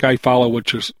don't think I follow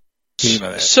what you're meaning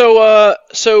by that.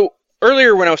 So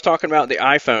earlier when I was talking about the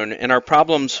iPhone and our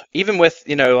problems, even with,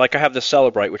 like I have the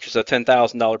Celebrite, which is a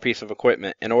 $10,000 piece of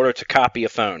equipment, in order to copy a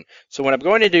phone. So when I'm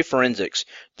going to do forensics,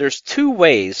 there's two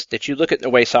ways that you look at the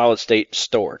way solid state is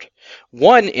stored.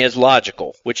 One is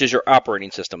logical, which is your operating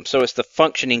system. So it's the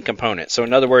functioning component. So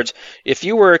in other words, if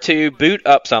you were to boot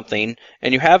up something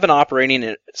and you have an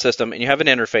operating system and you have an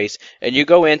interface and you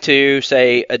go into,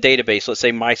 say, a database, let's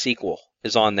say MySQL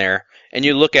is on there, and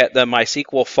you look at the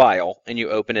MySQL file and you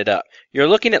open it up, you're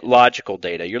looking at logical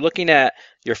data.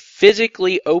 You're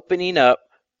physically opening up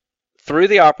through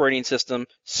the operating system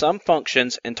some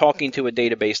functions and talking to a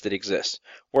database that exists.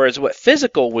 Whereas what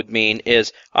physical would mean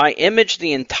is I image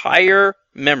the entire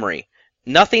memory.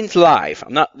 Nothing's live.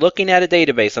 I'm not looking at a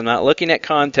database. I'm not looking at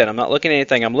content. I'm not looking at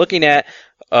anything. I'm looking at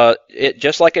it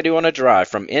just like I do on a drive,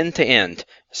 from end to end,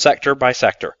 sector by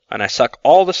sector. And I suck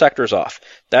all the sectors off.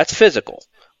 That's physical.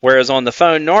 Whereas on the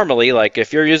phone, normally, like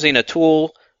if you're using a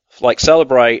tool like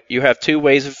Celebrite, you have two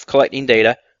ways of collecting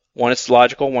data. One is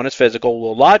logical, one is physical.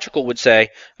 Well, logical would say,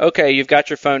 okay, you've got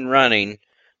your phone running,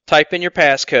 type in your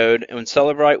passcode, and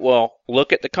Celebrite will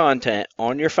look at the content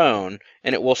on your phone,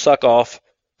 and it will suck off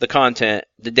the content,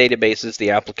 the databases,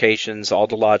 the applications, all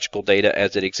the logical data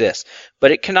as it exists.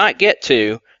 But it cannot get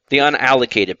to the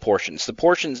unallocated portions, the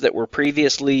portions that were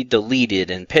previously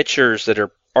deleted, and pictures that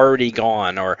are already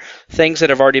gone, or things that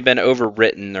have already been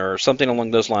overwritten, or something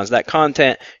along those lines. That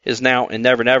content is now in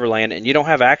Never Never Land, and you don't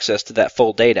have access to that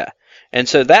full data. And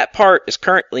so that part is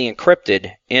currently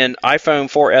encrypted in iPhone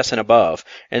 4S and above.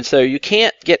 And so you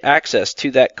can't get access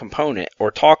to that component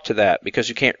or talk to that because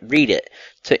you can't read it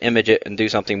to image it and do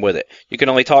something with it. You can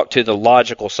only talk to the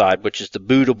logical side, which is the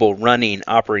bootable running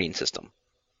operating system.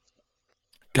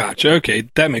 Gotcha. Okay,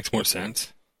 that makes more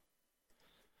sense.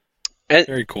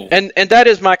 Very cool. And that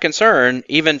is my concern,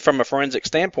 even from a forensic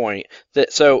standpoint.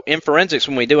 So in forensics,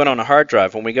 when we do it on a hard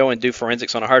drive, when we go and do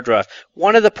forensics on a hard drive,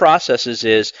 one of the processes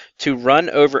is to run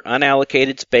over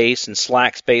unallocated space and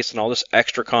slack space and all this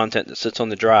extra content that sits on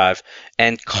the drive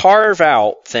and carve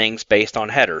out things based on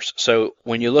headers. So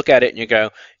when you look at it and you go,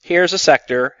 here's a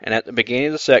sector, and at the beginning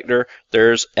of the sector,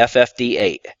 there's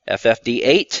FFD8.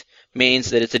 FFD8 means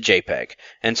that it's a JPEG.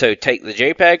 And so take the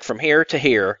JPEG from here to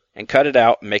here and cut it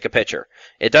out and make a picture.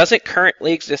 It doesn't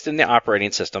currently exist in the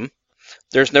operating system.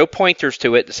 There's no pointers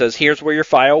to it that says, here's where your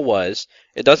file was.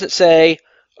 It doesn't say,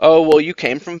 oh, well, you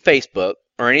came from Facebook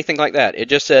or anything like that. It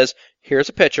just says, here's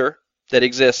a picture that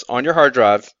exists on your hard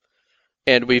drive,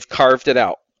 and we've carved it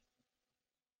out.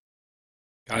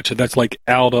 Gotcha. That's like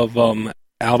out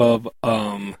of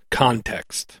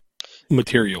context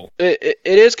material. It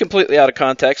is completely out of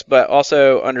context, but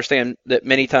also understand that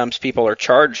many times people are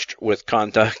charged with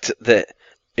conduct that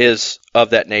is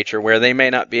of that nature, where they may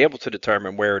not be able to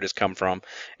determine where it has come from.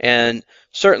 And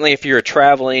certainly if you're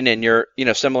traveling and you're,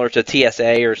 similar to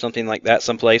TSA or something like that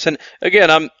someplace, and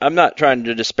again, I'm not trying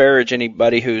to disparage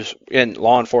anybody who's in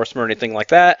law enforcement or anything like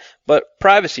that, but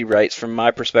privacy rights from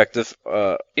my perspective,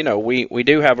 we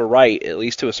do have a right, at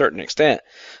least to a certain extent,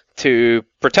 to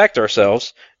protect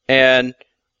ourselves. And,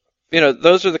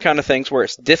 those are the kind of things where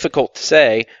it's difficult to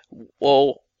say,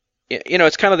 well,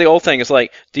 it's kind of the old thing. It's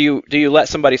like, do you let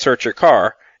somebody search your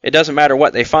car? It doesn't matter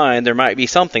what they find. There might be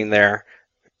something there.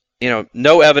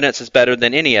 No evidence is better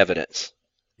than any evidence.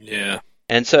 Yeah.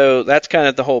 And so that's kind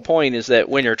of the whole point, is that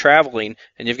when you're traveling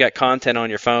and you've got content on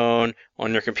your phone,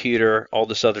 on your computer, all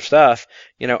this other stuff,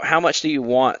 how much do you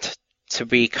want to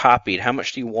be copied? How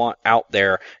much do you want out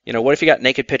there? What if you got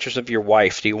naked pictures of your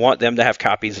wife? Do you want them to have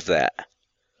copies of that?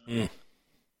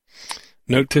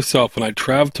 Note to self, when I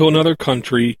travel to another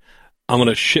country, I'm going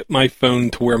to ship my phone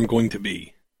to where I'm going to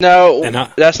be. No,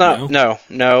 that's not. No.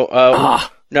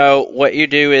 No, what you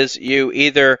do is you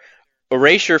either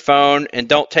erase your phone and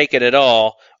don't take it at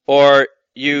all, or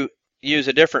you use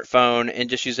a different phone and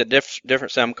just use a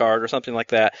different SIM card or something like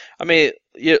that. I mean,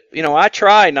 I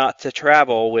try not to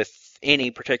travel with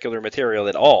any particular material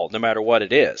at all, no matter what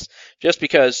it is, just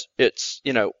because it's,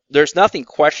 there's nothing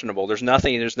questionable. There's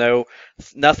nothing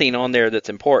on there that's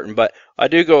important, but I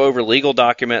do go over legal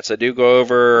documents. I do go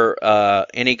over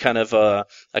any kind of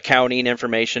accounting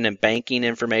information and banking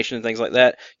information and things like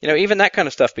that. Even that kind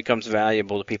of stuff becomes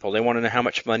valuable to people. They want to know how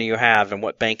much money you have and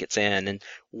what bank it's in and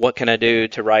what can I do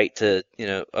to write to,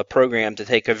 a program to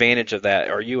take advantage of that.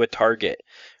 Are you a target?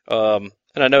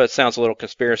 And I know it sounds a little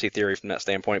conspiracy theory from that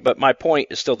standpoint, but my point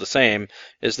is still the same,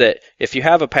 is that if you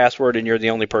have a password and you're the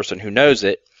only person who knows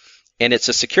it, and it's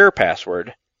a secure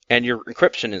password, and your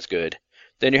encryption is good,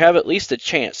 then you have at least a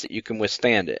chance that you can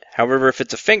withstand it. However, if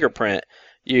it's a fingerprint,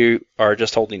 you are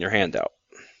just holding your hand out.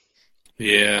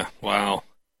 Yeah, wow.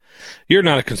 You're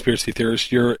not a conspiracy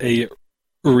theorist. You're a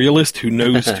realist who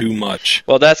knows too much.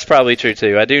 Well, that's probably true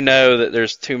too. I do know that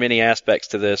there's too many aspects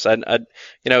to this.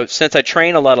 Since I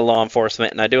train a lot of law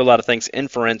enforcement and I do a lot of things in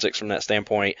forensics from that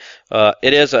standpoint,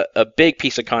 it is a big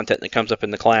piece of content that comes up in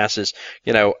the classes.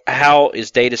 How is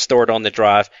data stored on the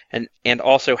drive, and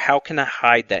also how can I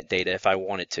hide that data if I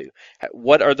wanted to?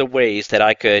 What are the ways that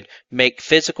I could make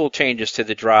physical changes to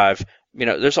the drive?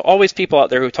 There's always people out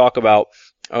there who talk about,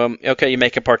 you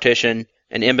make a partition,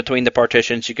 and in between the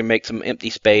partitions, you can make some empty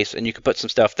space, and you can put some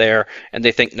stuff there, and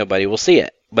they think nobody will see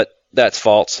it. But that's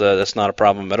false. That's not a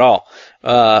problem at all.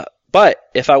 But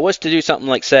if I was to do something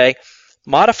like, say,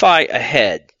 modify a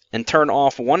head and turn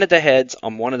off one of the heads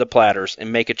on one of the platters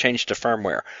and make a change to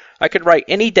firmware, I could write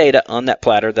any data on that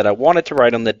platter that I wanted to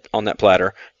write on that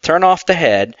platter, turn off the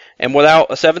head, and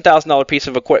without a $7,000 piece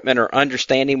of equipment or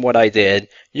understanding what I did,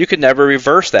 you could never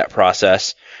reverse that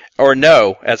process or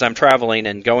know, as I'm traveling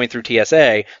and going through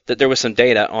TSA, that there was some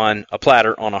data on a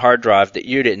platter on a hard drive that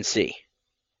you didn't see.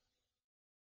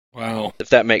 Wow. If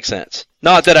that makes sense.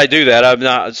 Not that I do that. I'm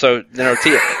not. So,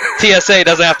 TSA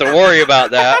doesn't have to worry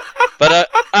about that. But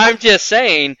I'm just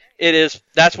saying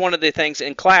that's one of the things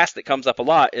in class that comes up a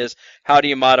lot is, how do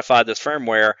you modify this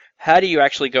firmware? How do you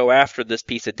actually go after this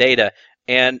piece of data?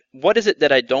 And what is it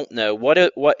that I don't know? What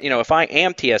if I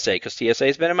am TSA, because TSA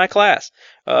has been in my class,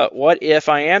 what if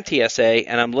I am TSA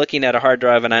and I'm looking at a hard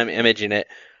drive and I'm imaging it?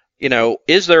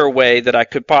 Is there a way that I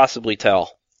could possibly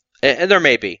tell? And there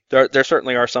may be. There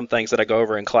certainly are some things that I go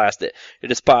over in class that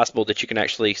it is possible that you can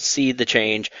actually see the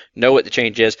change, know what the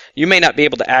change is. You may not be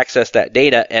able to access that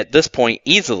data at this point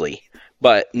easily,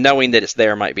 but knowing that it's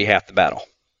there might be half the battle.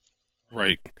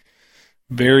 Right.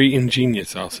 Very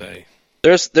ingenious, I'll say.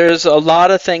 There's a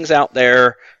lot of things out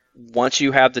there, once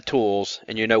you have the tools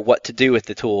and you know what to do with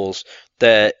the tools,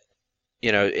 that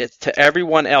to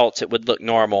everyone else it would look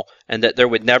normal, and that there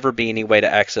would never be any way to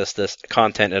access this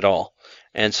content at all.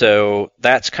 And so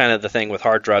that's kind of the thing with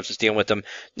hard drives, is dealing with them.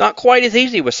 Not quite as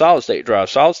easy with solid state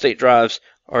drives. Solid state drives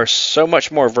are so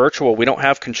much more virtual. We don't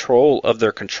have control of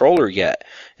their controller yet.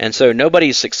 And so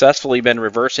nobody's successfully been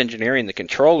reverse engineering the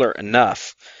controller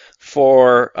enough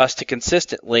for us to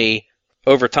consistently,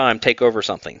 over time, take over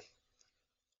something.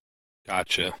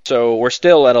 Gotcha. So we're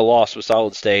still at a loss with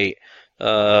solid state.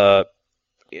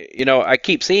 I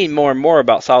keep seeing more and more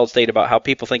about solid state, about how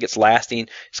people think it's lasting.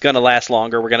 It's going to last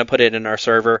longer. We're going to put it in our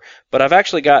server. But I've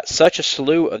actually got such a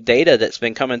slew of data that's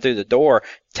been coming through the door,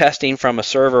 testing from a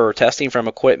server or testing from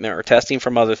equipment or testing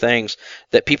from other things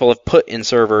that people have put in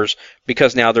servers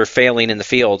because now they're failing in the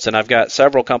fields. And I've got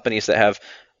several companies that have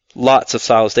lots of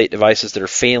solid state devices that are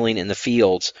failing in the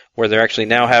fields, where they're actually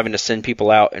now having to send people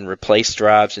out and replace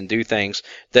drives and do things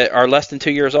that are less than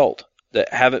 2 years old,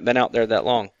 that haven't been out there that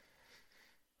long.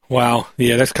 Wow.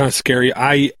 Yeah, that's kind of scary.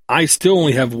 I still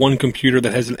only have one computer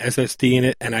that has an SSD in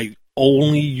it, and I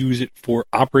only use it for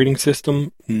operating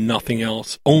system, nothing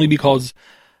else. Only because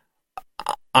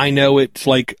I know it's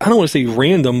like, I don't want to say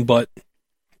random, but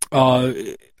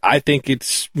I think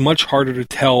it's much harder to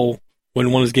tell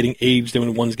when one is getting aged than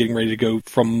when one's getting ready to go,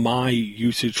 from my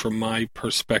usage, from my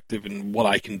perspective, and what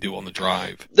I can do on the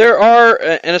drive. There are,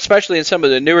 and especially in some of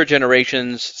the newer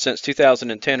generations since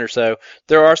 2010 or so,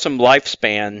 there are some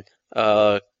lifespan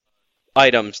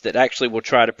items that actually will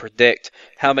try to predict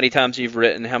how many times you've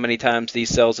written, how many times these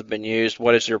cells have been used,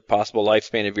 what is your possible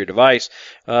lifespan of your device.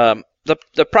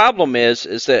 The problem is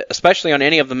that, especially on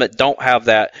any of them that don't have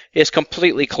that, it's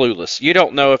completely clueless. You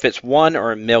don't know if it's 1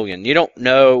 or a million. You don't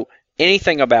know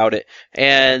anything about it,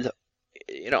 and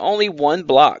only one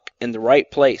block in the right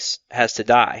place has to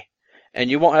die,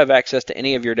 and you won't have access to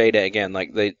any of your data again.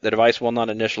 Like the device will not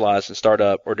initialize and start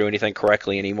up or do anything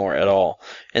correctly anymore at all.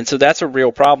 And so that's a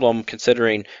real problem,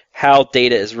 considering how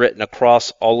data is written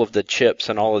across all of the chips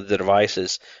and all of the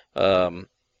devices.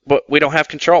 But we don't have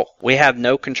control. We have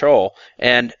no control.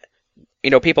 And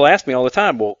people ask me all the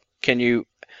time, well, can you?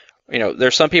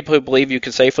 There's some people who believe you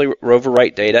can safely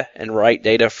overwrite data and write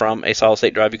data from a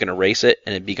solid-state drive. You can erase it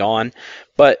and it'd be gone.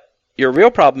 But your real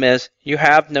problem is you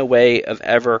have no way of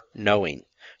ever knowing.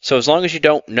 So as long as you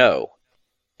don't know,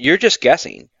 you're just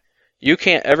guessing. You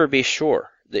can't ever be sure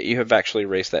that you have actually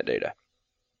erased that data.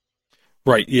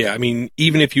 Right, yeah. I mean,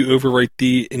 even if you overwrite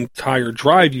the entire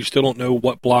drive, you still don't know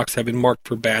what blocks have been marked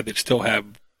for bad that still have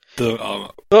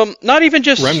the not even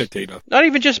just remnant data. Not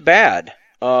even just bad.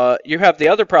 You have the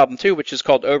other problem too, which is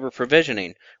called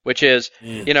over-provisioning, which is,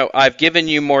 I've given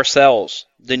you more cells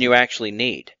than you actually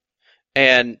need.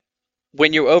 And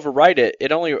when you overwrite it,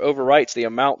 it only overwrites the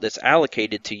amount that's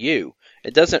allocated to you.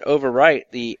 It doesn't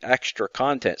overwrite the extra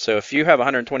content. So if you have a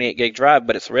 128 gig drive,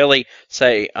 but it's really,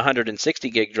 say, a 160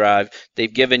 gig drive,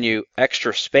 they've given you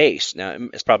extra space. Now,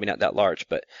 it's probably not that large,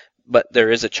 but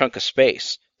there is a chunk of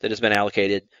space that has been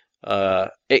allocated.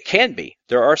 It can be.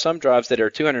 There are some drives that are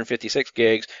 256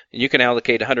 gigs, and you can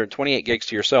allocate 128 gigs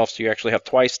to yourself, so you actually have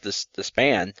twice the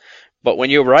span. But when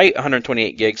you write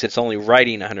 128 gigs, it's only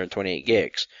writing 128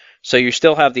 gigs. So you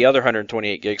still have the other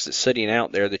 128 gigs that's sitting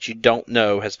out there that you don't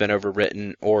know has been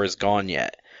overwritten or is gone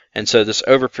yet. And so this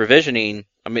over-provisioning,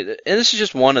 and this is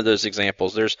just one of those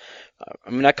examples.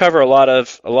 I cover a lot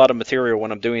of material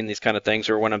when I'm doing these kind of things,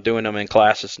 or when I'm doing them in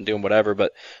classes and doing whatever,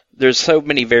 but there's so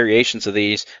many variations of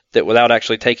these that without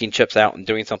actually taking chips out and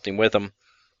doing something with them,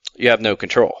 you have no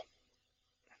control.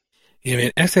 Yeah,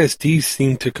 man, SSDs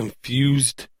seem to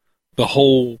confuse the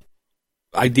whole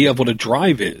idea of what a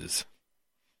drive is.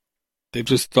 They've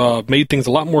just made things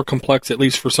a lot more complex, at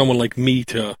least for someone like me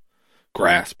to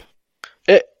grasp.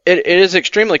 It is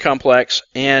extremely complex,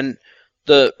 and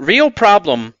the real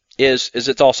problem is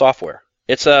it's all software.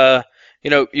 It's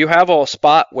you have a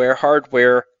spot where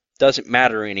hardware doesn't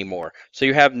matter anymore. So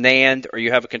you have NAND, or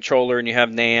you have a controller and you have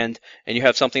NAND, and you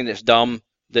have something that's dumb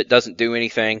that doesn't do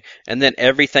anything, and then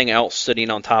everything else sitting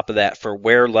on top of that for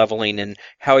where leveling and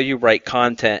how you write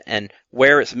content and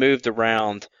where it's moved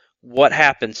around, what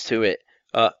happens to it.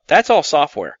 That's all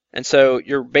software. And so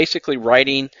you're basically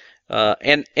writing,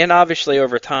 and obviously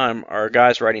over time, our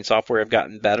guys writing software have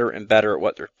gotten better and better at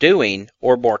what they're doing,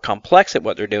 or more complex at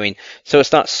what they're doing. So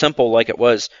it's not simple like it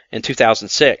was in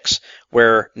 2006,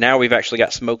 where now we've actually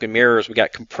got smoke and mirrors, we've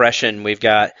got compression, we've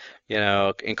got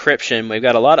encryption, we've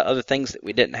got a lot of other things that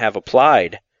we didn't have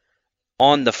applied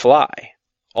on the fly,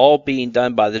 all being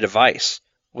done by the device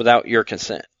without your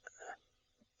consent.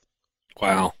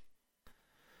 Wow.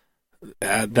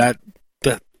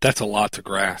 That's a lot to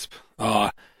grasp.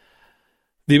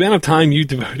 The amount of time you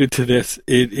devoted to this,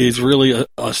 it is really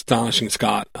astonishing,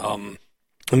 Scott. And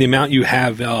the amount you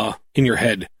have in your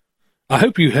head. I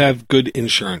hope you have good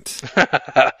insurance.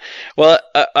 Well,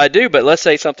 I do, but let's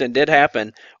say something did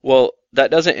happen. Well,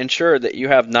 that doesn't ensure that you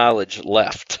have knowledge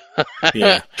left.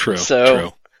 Yeah, true.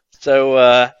 So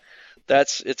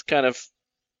it's kind of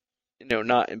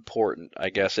not important, I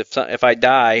guess. If I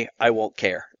die, I won't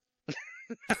care.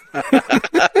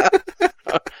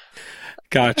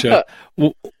 Gotcha.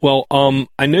 Well,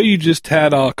 I know you just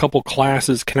had a couple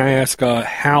classes. Can I ask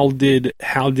how did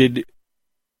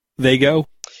they go?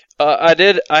 I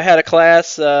did. I had a class.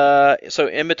 So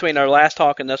in between our last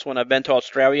talk and this one, I've been to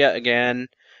Australia again,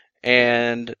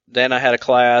 and then I had a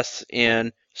class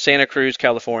in Santa Cruz,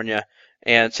 California.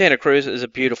 And Santa Cruz is a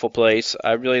beautiful place.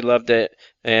 I really loved it.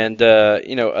 And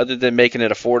other than making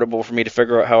it affordable for me to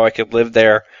figure out how I could live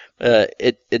there,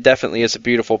 it definitely is a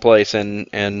beautiful place,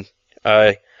 and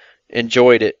I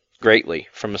enjoyed it greatly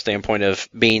from a standpoint of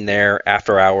being there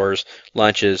after hours,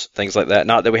 lunches, things like that.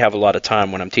 Not that we have a lot of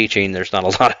time when I'm teaching. There's not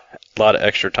a lot of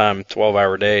extra time,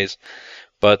 12-hour days.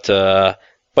 But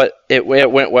it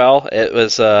went well. It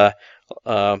was a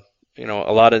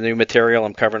lot of new material.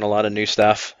 I'm covering a lot of new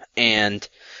stuff, and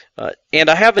I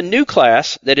have a new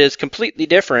class that is completely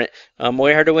different.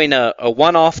 We are doing a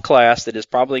one-off class that is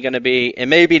probably going to be, and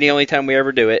maybe the only time we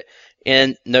ever do it,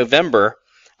 in November.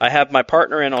 I have my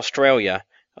partner in Australia.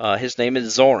 His name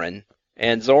is Zoran,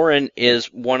 and Zoran is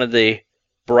one of the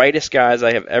brightest guys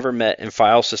I have ever met in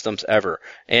file systems ever.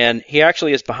 And he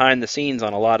actually is behind the scenes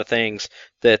on a lot of things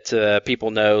that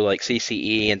people know, like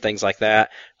CCE and things like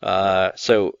that.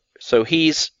 So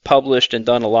he's published and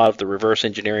done a lot of the reverse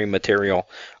engineering material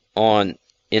on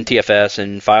NTFS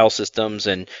and file systems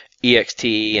and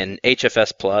EXT and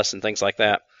HFS Plus and things like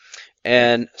that.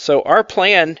 And so our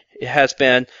plan has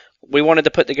been, we wanted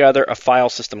to put together a file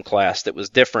system class that was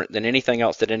different than anything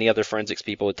else that any other forensics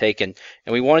people had taken.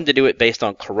 And we wanted to do it based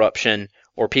on corruption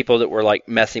or people that were like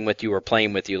messing with you or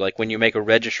playing with you. Like when you make a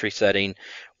registry setting,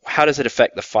 how does it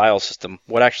affect the file system?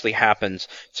 What actually happens?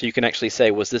 So you can actually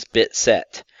say, was this bit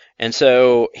set? And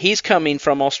so he's coming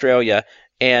from Australia,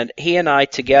 and he and I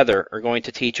together are going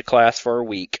to teach a class for a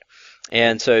week.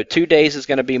 And so 2 days is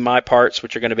going to be my parts,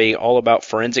 which are going to be all about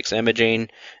forensics imaging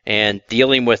and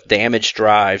dealing with damaged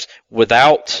drives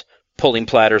without pulling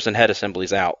platters and head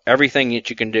assemblies out. Everything that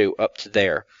you can do up to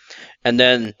there. And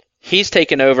then he's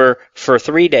taken over for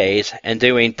 3 days and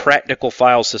doing practical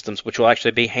file systems, which will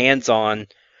actually be hands-on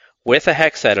with a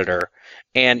hex editor.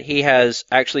 And he has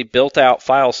actually built out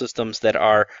file systems that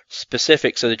are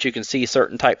specific so that you can see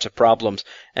certain types of problems.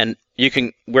 And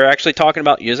we're actually talking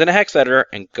about using a hex editor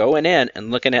and going in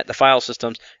and looking at the file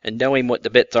systems and knowing what the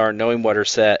bits are, knowing what are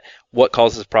set, what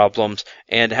causes problems,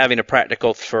 and having a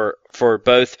practical for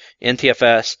both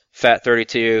NTFS,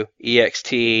 FAT32,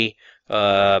 EXT,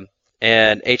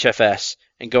 and HFS,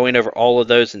 and going over all of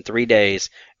those in 3 days.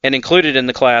 And included in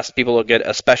the class, people will get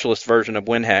a specialist version of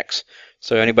WinHex.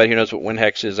 So anybody who knows what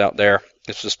WinHex is out there,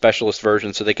 it's a specialist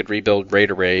version so they could rebuild RAID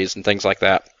arrays and things like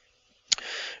that.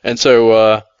 And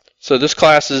so this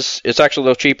class it's actually a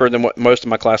little cheaper than what most of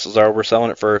my classes are. We're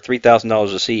selling it for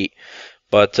 $3,000 a seat,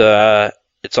 but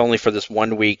it's only for this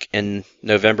 1 week in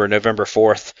November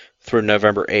 4th through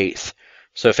November 8th.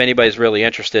 So if anybody's really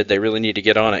interested, they really need to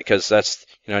get on it, because that's,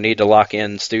 I need to lock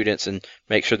in students and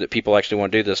make sure that people actually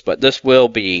want to do this. But this will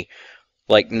be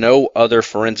like no other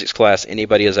forensics class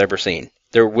anybody has ever seen.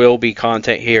 There will be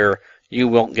content here you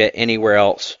won't get anywhere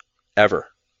else ever.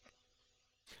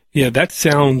 Yeah, that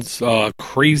sounds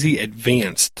crazy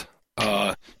advanced.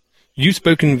 You've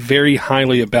spoken very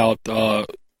highly about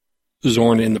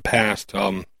Zorn in the past.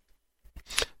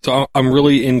 So I'm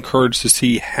really encouraged to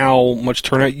see how much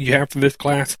turnout you have for this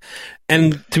class.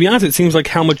 And to be honest, it seems like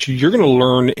how much you're going to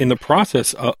learn in the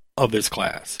process of this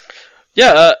class.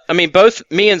 Yeah, both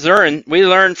me and Zoran, we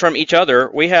learn from each other.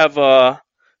 We have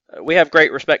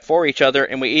great respect for each other,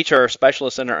 and we each are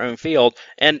specialists in our own field.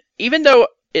 And even though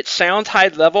it sounds high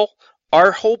level,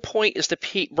 our whole point is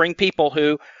to bring people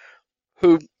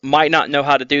who might not know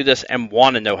how to do this and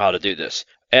want to know how to do this.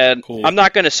 And cool. I'm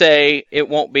not going to say it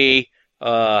won't be,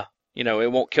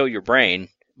 it won't kill your brain,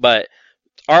 but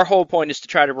our whole point is to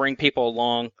try to bring people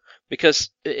along, because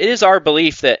it is our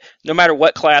belief that no matter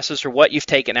what classes or what you've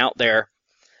taken out there,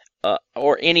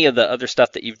 or any of the other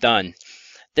stuff that you've done,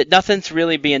 that nothing's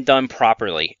really being done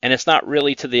properly, and it's not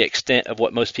really to the extent of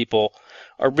what most people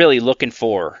are really looking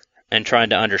for and trying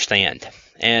to understand.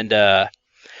 And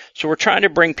so we're trying to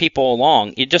bring people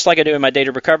along. Just like I do in my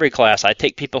data recovery class, I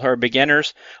take people who are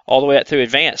beginners all the way up through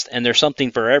advanced, and there's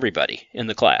something for everybody in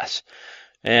the class.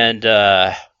 And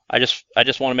I just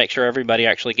want to make sure everybody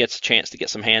actually gets a chance to get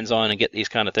some hands-on and get these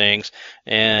kind of things.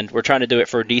 And we're trying to do it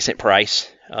for a decent price.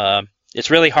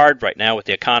 It's really hard right now with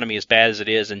the economy as bad as it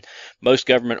is, and most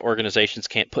government organizations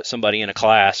can't put somebody in a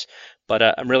class. But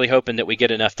I'm really hoping that we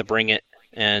get enough to bring it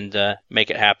and make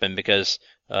it happen, because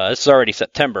this is already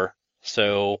September,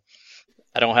 so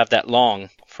I don't have that long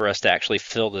for us to actually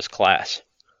fill this class.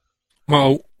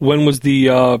 Well, when was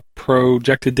the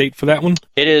projected date for that one?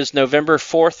 It is November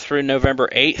 4th through November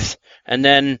 8th, and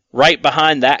then right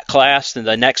behind that class in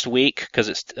the next week, because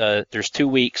it's there's 2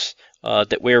 weeks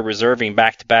that we're reserving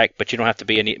back-to-back, but you don't have to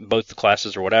be in both the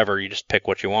classes or whatever. You just pick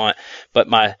what you want. But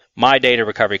my data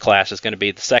recovery class is going to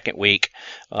be the second week.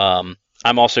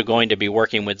 I'm also going to be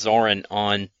working with Zoran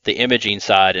on the imaging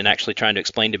side and actually trying to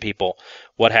explain to people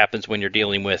what happens when you're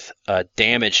dealing with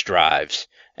damaged drives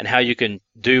and how you can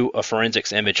do a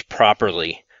forensics image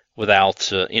properly without,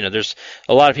 there's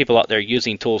a lot of people out there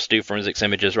using tools to do forensics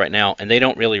images right now, and they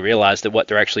don't really realize that what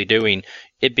they're actually doing,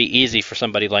 it'd be easy for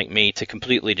somebody like me to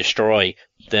completely destroy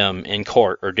them in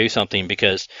court or do something,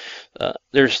 because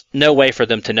there's no way for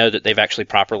them to know that they've actually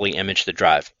properly imaged the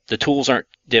drive. The tools aren't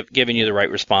giving you the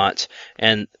right response,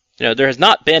 and there has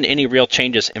not been any real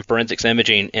changes in forensics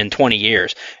imaging in 20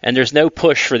 years, and there's no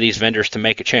push for these vendors to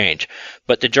make a change.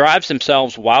 But the drives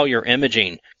themselves, while you're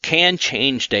imaging, can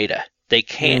change data. They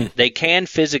can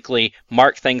physically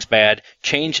mark things bad,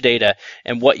 change data,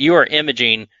 and what you are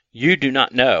imaging, you do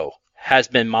not know, has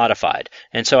been modified.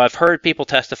 And so I've heard people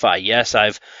testify, yes,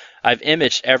 I've I've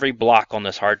imaged every block on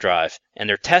this hard drive, and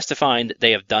they're testifying that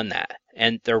they have done that,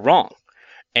 and they're wrong.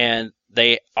 And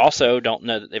they also don't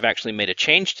know that they've actually made a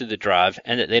change to the drive,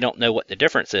 and that they don't know what the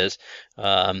difference is.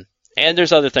 And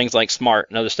there's other things like SMART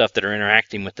and other stuff that are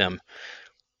interacting with them.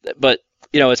 But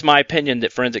it's my opinion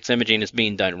that forensics imaging is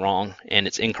being done wrong, and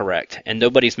it's incorrect, and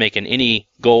nobody's making any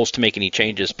goals to make any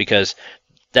changes because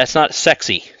that's not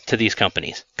sexy to these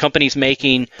companies. Companies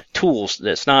making tools,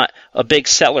 that's not a big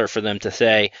seller for them to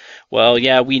say, well,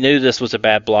 yeah, we knew this was a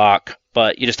bad block,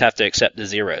 but you just have to accept the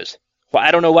zeros. Well,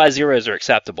 I don't know why zeros are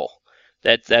acceptable.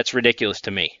 That's ridiculous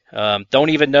to me. Don't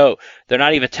even know. They're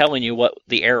not even telling you what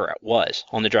the error was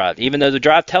on the drive. Even though the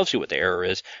drive tells you what the error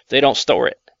is, they don't store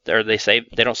it. Or they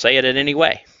don't say it in any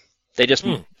way. They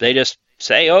just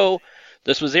say, oh,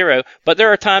 this was zero. But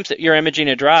there are times that you're imaging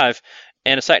a drive,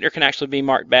 and a sitener can actually be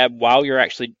marked bad while you're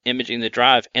actually imaging the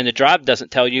drive, and the drive doesn't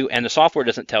tell you, and the software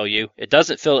doesn't tell you. It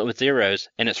doesn't fill it with zeros,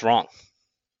 and it's wrong.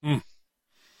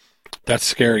 That's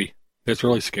scary. That's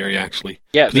really scary, actually.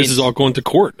 Yeah, this is all going to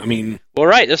court. Well,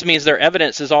 right. This means their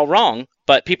evidence is all wrong,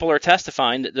 but people are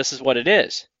testifying that this is what it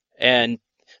is. And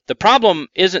the problem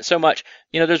isn't so much,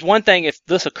 there's one thing if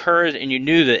this occurred and you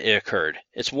knew that it occurred.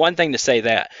 It's one thing to say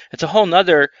that. It's a whole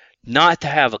nother not to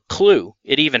have a clue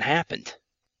it even happened.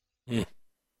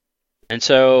 And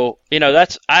so,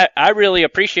 I really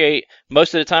appreciate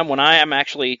most of the time when I am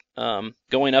actually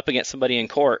going up against somebody in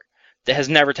court that has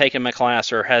never taken my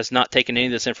class or has not taken any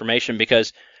of this information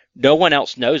because no one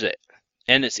else knows it.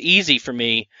 And it's easy for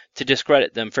me to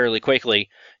discredit them fairly quickly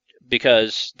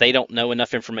because they don't know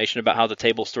enough information about how the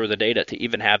tables store the data to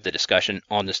even have the discussion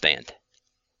on the stand.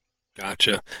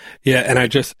 Gotcha. Yeah, and I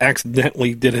just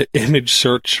accidentally did an image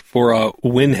search for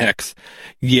WinHex.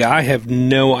 Yeah, I have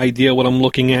no idea what I'm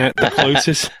looking at.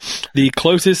 The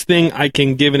closest thing I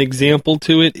can give an example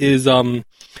to it is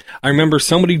I remember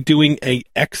somebody doing a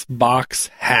Xbox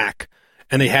hack,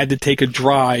 and they had to take a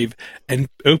drive and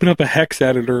open up a hex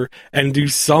editor and do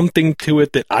something to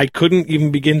it that I couldn't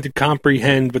even begin to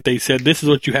comprehend, but they said this is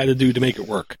what you had to do to make it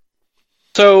work.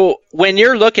 So when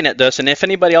you're looking at this, and if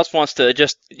anybody else wants to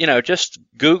just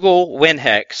Google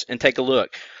WinHex and take a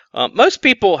look, most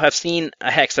people have seen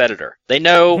a hex editor. They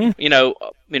know,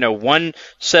 one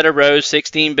set of rows,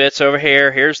 16 bits over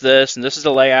here. Here's this, and this is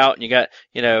the layout. And you got,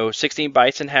 16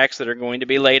 bytes in hex that are going to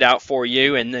be laid out for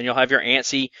you, and then you'll have your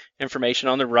ANSI information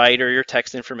on the right or your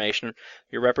text information,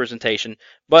 your representation.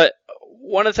 But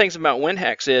one of the things about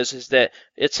WinHex is that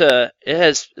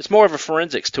it's more of a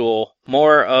forensics tool,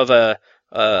 more of a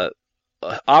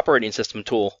operating system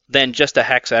tool than just a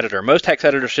hex editor. Most hex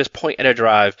editors just point at a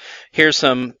drive. Here's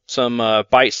some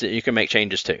bytes that you can make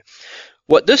changes to.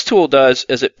 What this tool does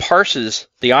is it parses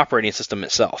the operating system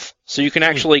itself. So you can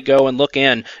actually go and look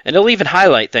in, and it'll even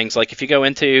highlight things. Like if you go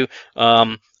into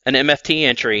an MFT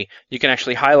entry, you can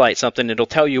actually highlight something. It'll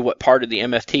tell you what part of the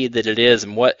MFT that it is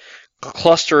and what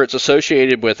cluster it's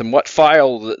associated with and what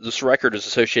file this record is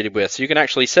associated with. So you can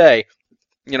actually say,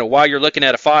 while you're looking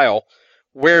at a file,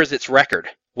 where is its record?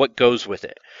 What goes with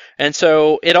it? And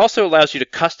so it also allows you to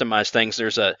customize things.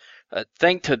 There's a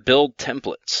thing to build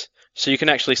templates. So you can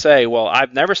actually say, well,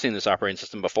 I've never seen this operating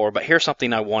system before, but here's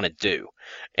something I want to do.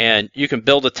 And you can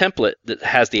build a template that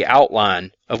has the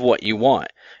outline of what you want.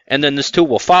 And then this tool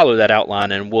will follow that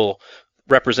outline and will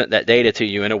represent that data to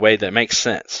you in a way that makes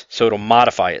sense. So it'll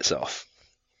modify itself.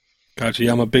 Gotcha.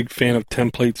 Yeah, I'm a big fan of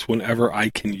templates whenever I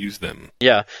can use them.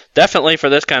 Yeah, definitely for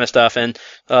this kind of stuff. And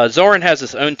Zorin has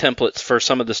his own templates for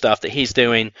some of the stuff that he's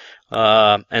doing.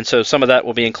 And so some of that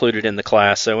will be included in the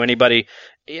class. So anybody,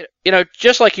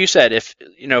 just like you said, if,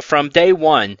 from day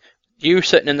one, you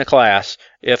sitting in the class,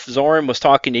 if Zorin was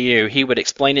talking to you, he would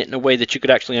explain it in a way that you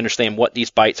could actually understand what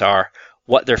these bytes are,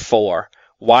 what they're for,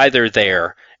 why they're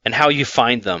there, and how you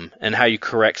find them, and how you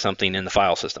correct something in the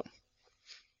file system.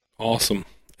 Awesome.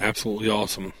 Absolutely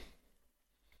awesome.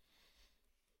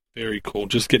 Very cool.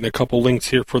 Just getting a couple links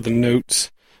here for the notes.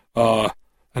 And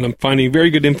I'm finding very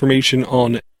good information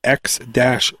on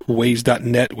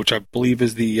x-ways.net, which I believe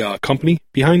is the company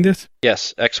behind this.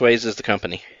 Yes, Xways is the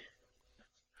company.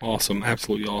 Awesome.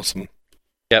 Absolutely awesome.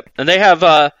 Yep. And they have,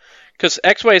 because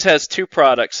Xways has two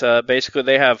products. Basically,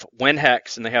 they have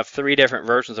WinHex, and they have 3 different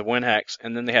versions of WinHex,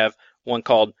 and then they have one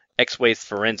called Xways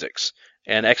Forensics.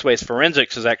 And Xways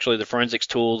Forensics is actually the forensics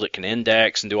tool that can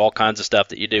index and do all kinds of stuff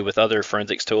that you do with other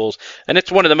forensics tools. And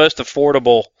it's one of the most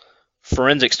affordable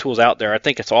forensics tools out there. I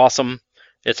think it's awesome.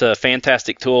 It's a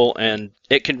fantastic tool, and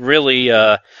it can really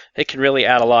add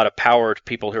a lot of power to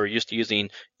people who are used to using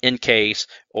Encase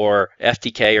or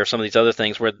FTK or some of these other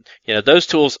things where, those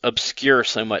tools obscure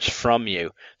so much from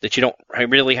you that you don't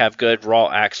really have good raw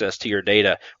access to your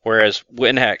data, whereas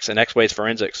WinHex and Xways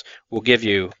Forensics will give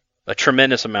you a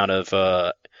tremendous amount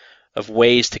of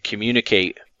ways to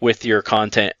communicate with your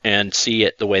content and see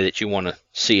it the way that you want to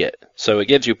see it. So it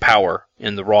gives you power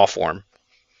in the raw form.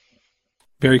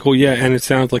 Very cool. Yeah, and it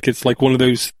sounds like it's like one of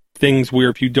those things where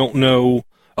if you don't know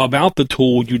about the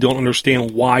tool, you don't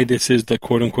understand why this is the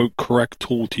quote-unquote correct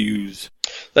tool to use.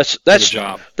 That's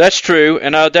job. That's true,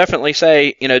 and I'll definitely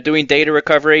say, doing data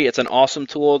recovery, it's an awesome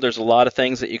tool. There's a lot of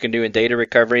things that you can do in data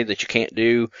recovery that you can't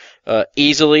do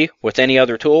easily with any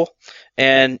other tool.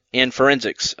 And in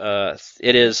forensics,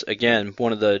 it is, again,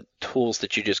 one of the tools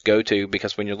that you just go to,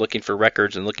 because when you're looking for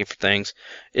records and looking for things,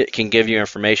 it can give you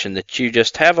information that you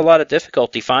just have a lot of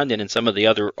difficulty finding in some of the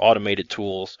other automated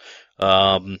tools.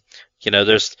 I'm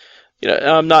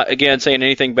not, again, saying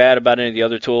anything bad about any of the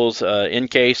other tools.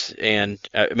 Encase, and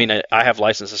I have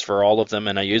licenses for all of them,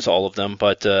 and I use all of them.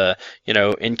 But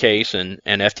Encase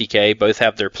and FTK both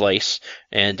have their place,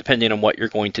 and depending on what you're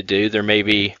going to do, there may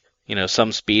be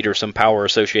some speed or some power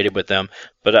associated with them.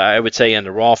 But I would say in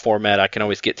the raw format, I can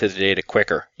always get to the data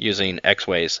quicker using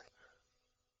Xways.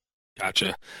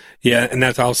 Gotcha. Yeah, and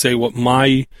that's, I'll say, what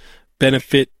my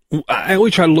benefit. I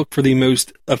always try to look for the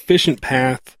most efficient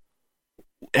path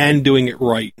and doing it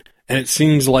right. And it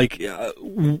seems like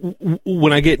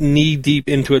when I get knee deep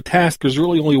into a task, there's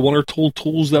really only one or two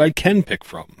tools that I can pick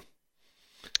from.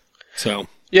 So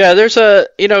yeah, there's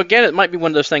again, it might be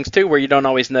one of those things too where you don't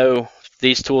always know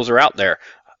these tools are out there.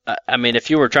 If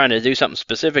you were trying to do something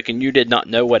specific and you did not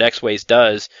know what Xways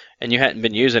does and you hadn't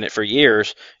been using it for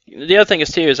years, the other thing is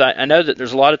too is I know that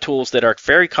there's a lot of tools that are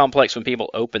very complex when people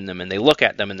open them and they look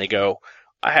at them and they go,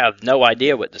 I have no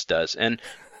idea what this does. And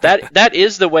that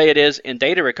is the way it is in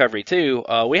data recovery too.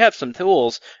 We have some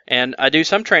tools, and I do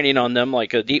some training on them,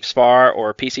 like a DeepSpar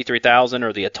or PC3000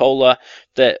 or the Atola.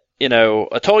 That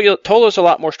Atola is a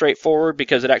lot more straightforward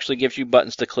because it actually gives you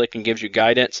buttons to click and gives you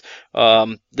guidance.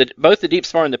 Both the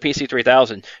DeepSpar and the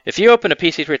PC3000. If you open a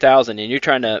PC3000 and you're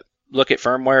trying to look at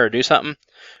firmware or do something,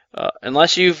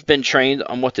 unless you've been trained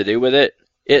on what to do with it,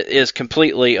 it is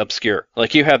completely obscure.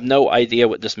 Like, you have no idea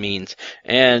what this means.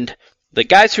 And the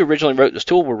guys who originally wrote this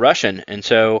tool were Russian, and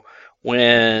so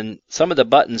when some of the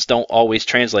buttons don't always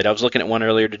translate, I was looking at one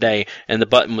earlier today, and the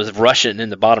button was Russian in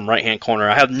the bottom right-hand corner.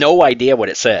 I have no idea what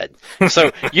it said.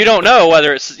 So you don't know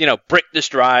whether it's, brick this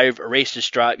drive, erase this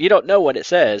drive. You don't know what it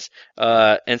says.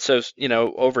 And so,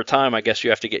 over time, I guess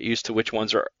you have to get used to which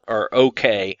ones are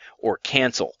okay or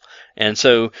cancel. And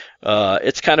so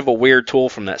it's kind of a weird tool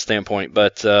from that standpoint,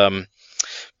 but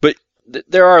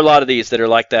there are a lot of these that are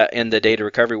like that in the data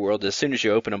recovery world as soon as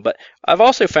you open them. But I've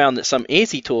also found that some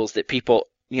easy tools that people,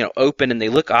 open and they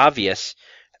look obvious,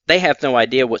 they have no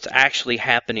idea what's actually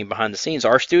happening behind the scenes.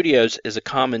 RStudios is a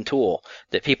common tool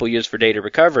that people use for data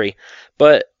recovery.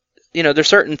 But, there's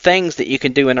certain things that you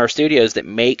can do in RStudios that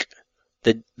make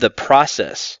the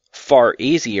process far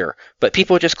easier. But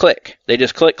people just click. They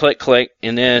just click, click, click,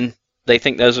 and then they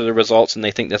think those are the results and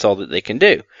they think that's all that they can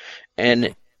do.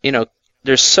 And,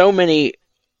 there's so many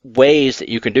ways that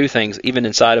you can do things, even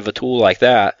inside of a tool like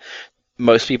that.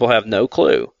 Most people have no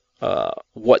clue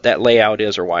what that layout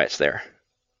is or why it's there.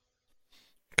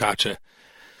 Gotcha.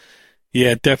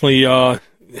 Yeah, definitely.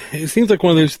 It seems like one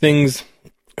of those things.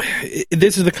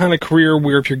 This is the kind of career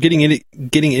where if you're getting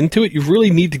into it, you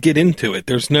really need to get into it.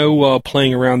 There's no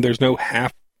playing around. There's no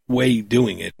halfway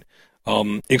doing it.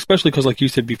 Especially because, like you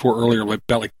said before earlier,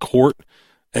 about court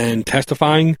and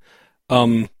testifying.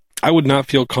 I would not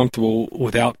feel comfortable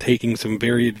without taking some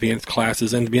very advanced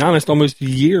classes and, to be honest, almost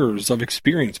years of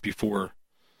experience before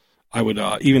I would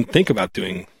even think about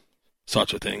doing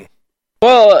such a thing.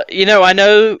 Well, I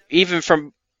know even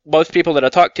from most people that I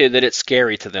talk to that it's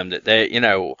scary to them, that they,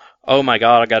 oh my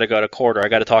God, I got to go to court or I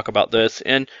got to talk about this.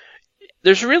 And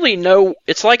there's really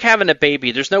it's like having a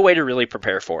baby. There's no way to really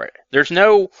prepare for it.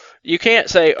 You can't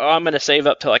say, oh, I'm going to save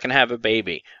up till I can have a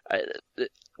baby.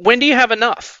 When do you have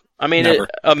enough? Never.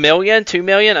 $1 million, $2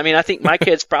 million. I think my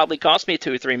kids probably cost me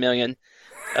 $2 or $3 million.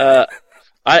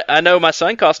 I know my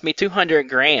son cost me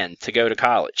 $200,000 to go to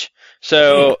college.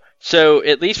 So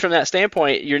at least from that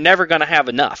standpoint, you're never going to have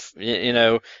enough.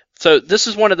 So this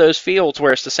is one of those fields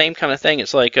where it's the same kind of thing.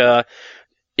 It's like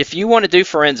if you want to do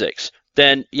forensics,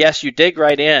 then yes, you dig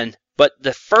right in. But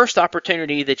the first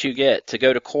opportunity that you get to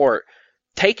go to court,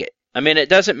 take it. It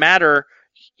doesn't matter.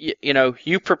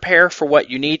 You prepare for what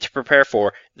you need to prepare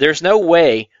for. There's no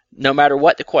way, no matter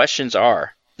what the questions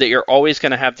are, that you're always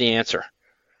going to have the answer.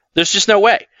 There's just no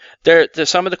way.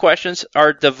 Some of the questions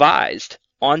are devised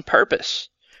on purpose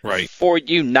Right. for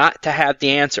you not to have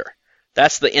the answer.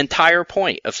 That's the entire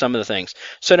point of some of the things.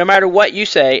 So no matter what you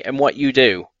say and what you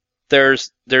do,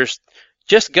 there's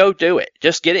just go do it.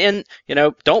 Just get in,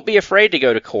 don't be afraid to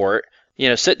go to court.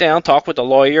 Sit down, talk with a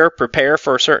lawyer, prepare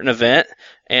for a certain event,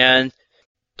 and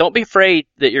don't be afraid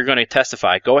that you're going to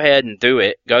testify. Go ahead and do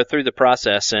it. Go through the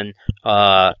process, and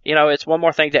it's one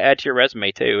more thing to add to your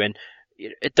resume too. And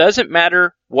it doesn't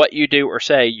matter what you do or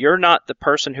say. You're not the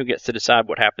person who gets to decide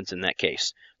what happens in that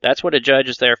case. That's what a judge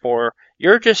is there for.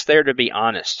 You're just there to be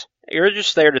honest. You're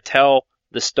just there to tell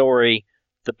the story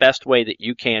the best way that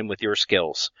you can with your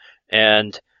skills.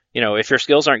 And if your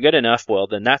skills aren't good enough, well,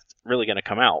 then that's really going to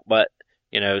come out. But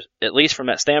at least from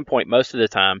that standpoint, most of the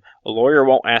time, a lawyer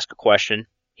won't ask a question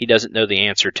he doesn't know the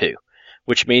answer to,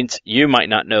 which means you might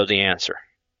not know the answer.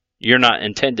 You're not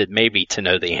intended maybe to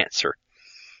know the answer.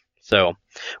 So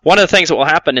one of the things that will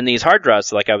happen in these hard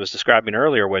drives, like I was describing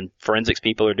earlier, when forensics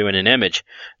people are doing an image,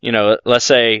 let's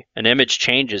say an image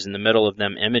changes in the middle of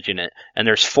them imaging it, and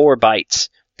there's 4 bytes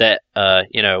that,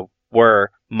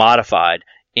 were modified.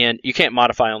 And you can't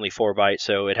modify only 4 bytes,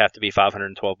 so it'd have to be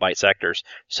 512 byte sectors.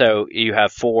 So you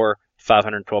have 4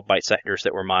 512 byte sectors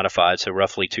that were modified, so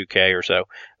roughly 2K or so.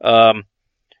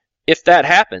 If that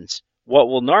happens, what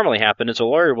will normally happen is a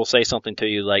lawyer will say something to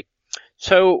you like,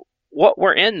 so what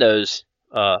were in those,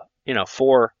 4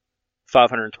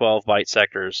 512 byte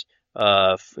sectors,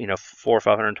 4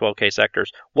 512K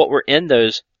sectors, what were in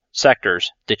those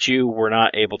sectors that you were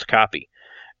not able to copy?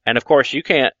 And of course, you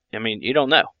don't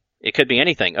know. It could be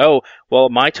anything. Oh, well,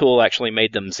 my tool actually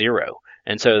made them 0.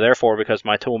 And so therefore, because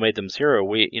my tool made them 0,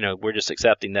 we're just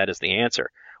accepting that as the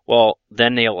answer. Well,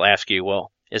 then they'll ask you,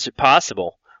 well, is it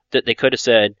possible that they could have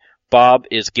said Bob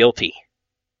is guilty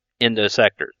in those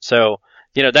sectors? So,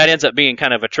 that ends up being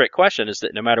kind of a trick question, is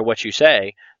that no matter what you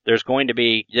say, there's going to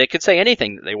be, they could say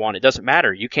anything that they want. It doesn't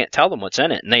matter. You can't tell them what's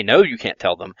in it, and they know you can't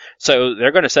tell them. So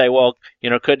they're going to say, well,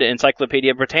 could the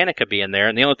Encyclopedia Britannica be in there?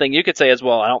 And the only thing you could say is,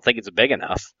 well, I don't think it's big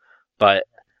enough. But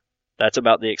that's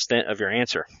about the extent of your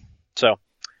answer. So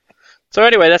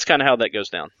anyway, that's kind of how that goes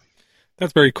down.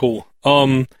 That's very cool.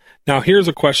 Now here's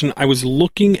a question. I was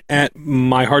looking at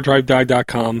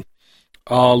myharddriveguide.com,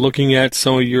 looking at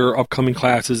some of your upcoming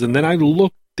classes, and then I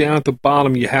looked down at the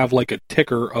bottom. You have like a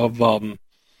ticker of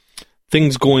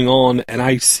things going on, and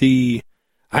I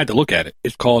had to look at it.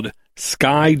 It's called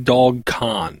Skydog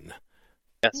Con.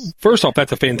 Yes. First off,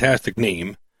 that's a fantastic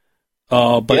name.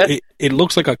 But yes. it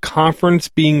looks like a conference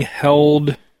being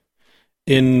held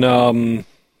in,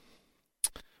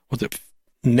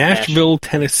 Nashville,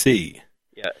 Tennessee.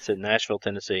 Yeah, it's in Nashville,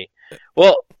 Tennessee.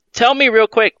 Well, tell me real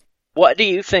quick, what do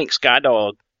you think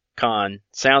Skydog Con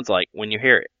sounds like when you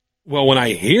hear it? Well, when I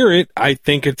hear it, I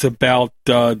think it's about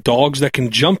dogs that can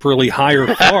jump really high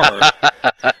or far.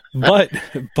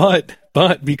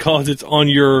 but because it's on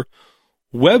your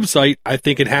website, I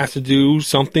think it has to do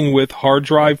something with hard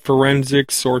drive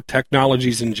forensics or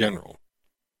technologies in general.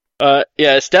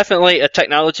 Yeah, it's definitely a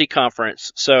technology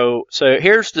conference. So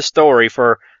here's the story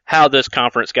for how this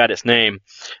conference got its name.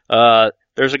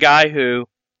 There's a guy who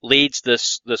leads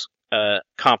this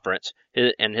conference,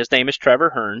 and his name is Trevor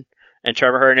Hearn. And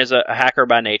Trevor Hearn is a hacker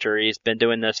by nature. He's been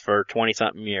doing this for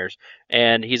 20-something years,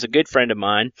 and he's a good friend of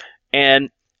mine.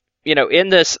 And in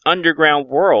this underground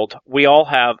world, we all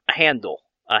have a handle,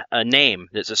 a name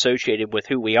that's associated with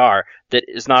who we are that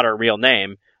is not our real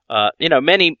name.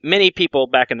 Many people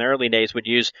back in the early days would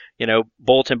use,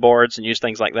 bulletin boards and use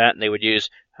things like that, and they would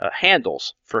use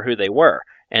handles for who they were.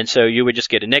 And so you would just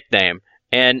get a nickname.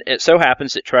 And it so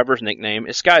happens that Trevor's nickname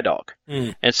is Skydog.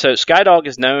 And so Skydog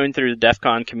is known through the DEF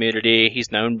CON community.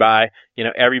 He's known by,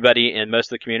 everybody in most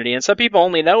of the community. And some people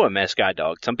only know him as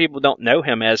Skydog. Some people don't know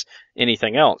him as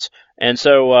anything else. And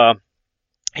so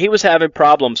he was having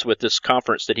problems with this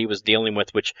conference that he was dealing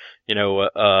with, which, it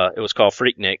was called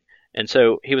Freaknik. And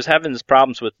so he was having these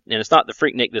problems with, and it's not the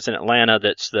Freaknik that's in Atlanta.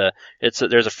 There's a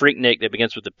Freaknik that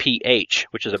begins with the PH,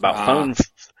 which is about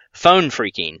phone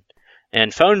freaking.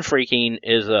 And phone freaking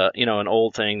is an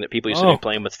old thing that people used to be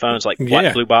playing with phones, like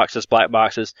blue boxes, black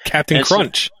boxes. Captain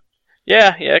Crunch. So,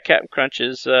 yeah, Captain Crunch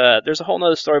is. There's a whole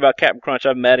nother story about Captain Crunch.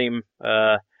 I've met him.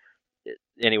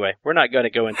 Anyway, we're not going to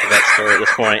go into that story at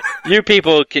this point. You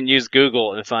people can use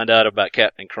Google and find out about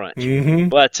Captain Crunch. Mm-hmm.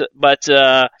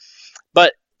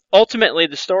 But ultimately,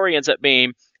 the story ends up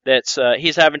being that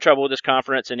he's having trouble with this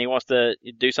conference and he wants to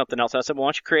do something else. And I said, well, why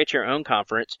don't you create your own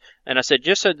conference? And I said,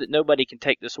 just so that nobody can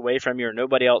take this away from you or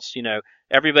nobody else,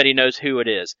 everybody knows who it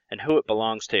is and who it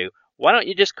belongs to. Why don't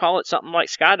you just call it something like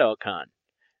Skydog Con?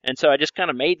 And so I just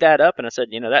kind of made that up and I said,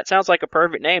 that sounds like a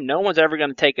perfect name. No one's ever going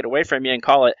to take it away from you and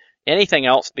call it anything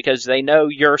else because they know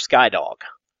you're Skydog.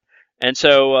 And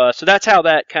so that's how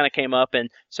that kind of came up. And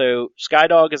so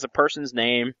Skydog is a person's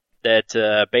name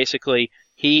that basically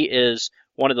he is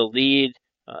one of the lead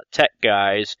tech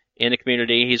guys in the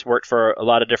community. He's worked for a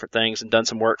lot of different things and done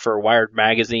some work for Wired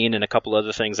Magazine and a couple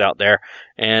other things out there.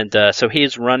 And so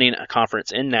he's running a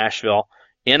conference in Nashville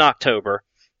in October,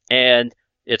 and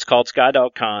it's called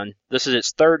Skydog Con. This is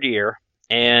its third year,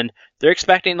 and they're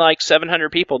expecting like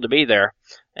 700 people to be there.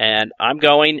 And I'm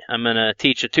going to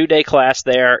teach a 2-day class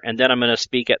there, and then I'm going to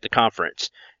speak at the conference.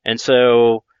 And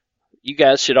so you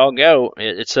guys should all go.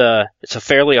 It's a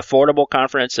fairly affordable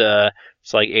conference.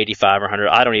 It's like 85 or 100.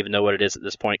 I don't even know what it is at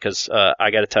this point because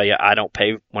I got to tell you, I don't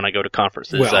pay when I go to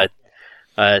conferences. Well.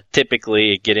 I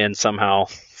typically get in somehow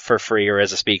for free or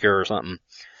as a speaker or something.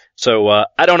 So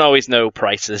I don't always know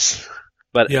prices.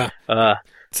 But yeah,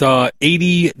 it's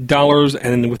 $80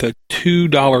 and with a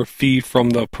 $2 fee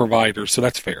from the provider, so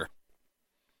that's fair.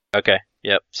 Okay.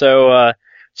 Yep. So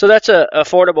that's a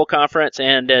affordable conference,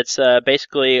 and it's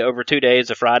basically over 2 days,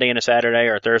 a Friday and a Saturday,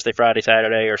 or a Thursday, Friday,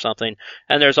 Saturday, or something.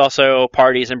 And there's also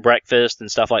parties and breakfast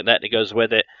and stuff like that goes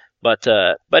with it. But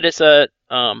it's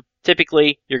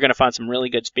typically you're going to find some really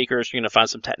good speakers. You're going to find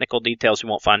some technical details you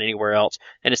won't find anywhere else,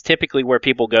 and it's typically where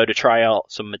people go to try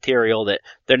out some material that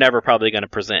they're never probably going to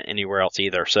present anywhere else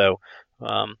either. So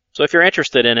if you're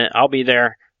interested in it, I'll be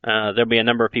there. There'll be a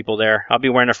number of people there. I'll be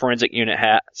wearing a forensic unit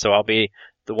hat, so I'll be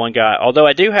the one guy. Although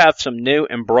I do have some new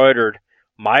embroidered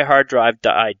My Hard Drive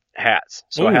Died hats.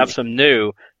 So Ooh. I have some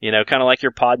new, kind of like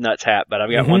your Pod Nuts hat, but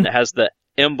I've got one that has the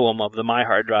emblem of the My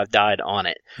Hard Drive Died on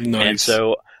it. Nice. And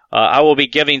so I will be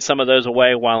giving some of those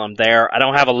away while I'm there. I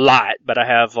don't have a lot, but I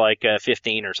have like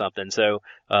 15 or something. So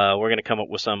we're going to come up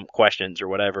with some questions or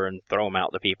whatever and throw them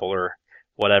out to people or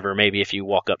whatever. Maybe if you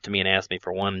walk up to me and ask me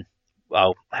for one,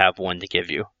 I'll have one to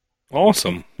give you.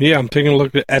 Awesome. Yeah, I'm taking a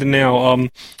look at it now.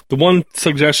 The one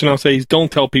suggestion I'll say is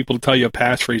don't tell people to tell you a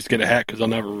passphrase to get a hat because I'll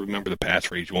never remember the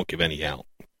passphrase. You won't give any out.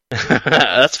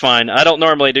 That's fine. I don't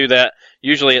normally do that.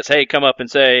 Usually it's, hey, come up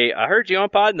and say, I heard you on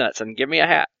Pod Nuts and give me a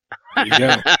hat. There you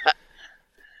go.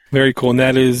 Very cool. And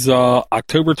that is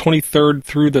October 23rd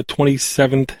through the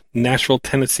 27th, Nashville,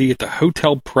 Tennessee at the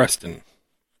Hotel Preston.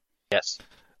 Yes.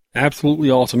 Absolutely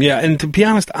awesome. Yeah, and to be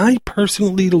honest, I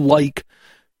personally like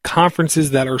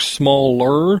conferences that are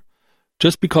smaller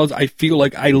just because I feel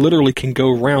like I literally can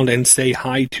go around and say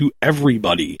hi to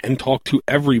everybody and talk to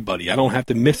everybody. I don't have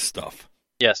to miss stuff.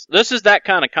 Yes, this is that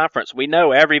kind of conference. We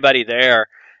know everybody there.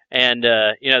 And,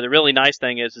 the really nice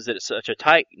thing is that it's such a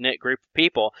tight-knit group of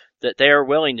people that they are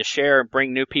willing to share and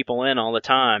bring new people in all the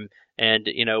time. And,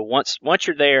 once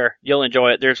you're there, you'll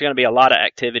enjoy it. There's going to be a lot of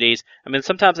activities. I mean,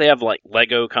 sometimes they have like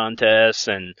Lego contests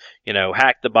and,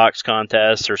 hack the box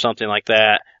contests or something like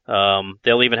that.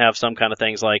 They'll even have some kind of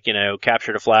things like,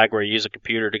 capture the flag where you use a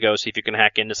computer to go see if you can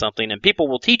hack into something, and people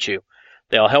will teach you.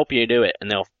 They'll help you do it, and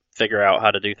they'll figure out how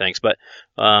to do things. But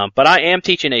I am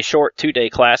teaching a short 2-day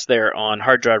class there on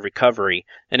hard drive recovery,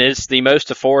 and it's the most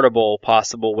affordable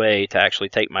possible way to actually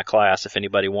take my class if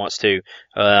anybody wants to.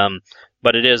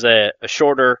 But it is a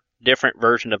shorter, different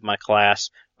version of my class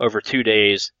over 2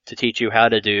 days to teach you how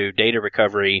to do data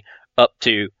recovery up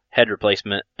to head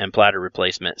replacement and platter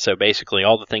replacement. So basically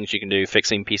all the things you can do,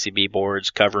 fixing PCB boards,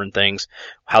 covering things,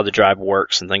 how the drive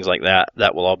works and things like that,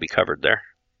 that will all be covered there.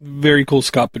 Very cool,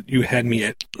 Scott, but you had me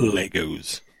at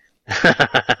Legos.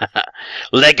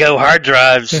 Lego hard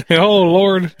drives. Oh,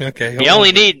 Lord. Okay. You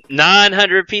only need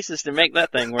 900 pieces to make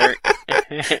that thing work.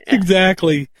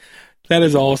 Exactly. That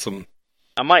is awesome.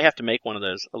 I might have to make one of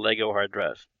those, a Lego hard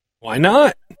drive. Why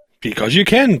not? Because you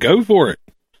can. Go for it.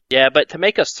 Yeah, but to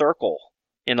make a circle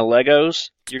in a Legos,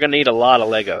 you're going to need a lot of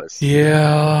Legos.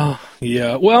 Yeah.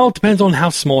 Well, it depends on how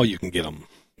small you can get them.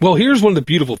 Well, here's one of the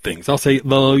beautiful things. I'll say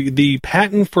the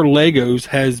patent for Legos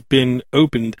has been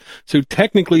opened. So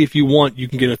technically, if you want, you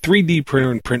can get a 3D printer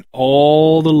and print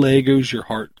all the Legos your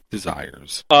heart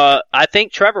desires. I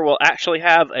think Trevor will actually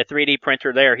have a 3D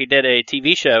printer there. He did a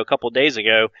TV show a couple of days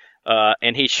ago,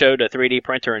 and he showed a 3D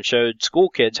printer and showed school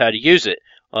kids how to use it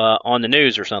on the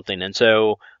news or something. And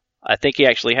so I think he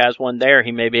actually has one there.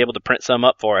 He may be able to print some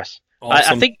up for us.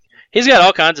 Awesome. I think he's got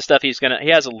all kinds of stuff. He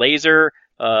has a laser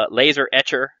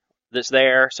etcher that's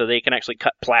there, so they can actually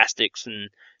cut plastics and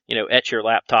etch your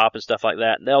laptop and stuff like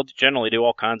that. And they'll generally do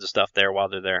all kinds of stuff there while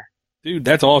they're there. Dude,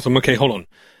 that's awesome. Okay, hold on.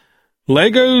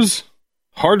 Legos,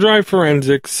 hard drive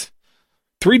forensics,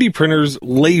 3D printers,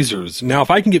 lasers. Now, if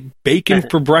I can get bacon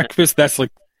for breakfast, that's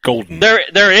like golden.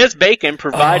 There is bacon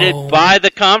provided by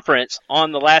the conference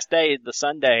on the last day, the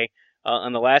Sunday.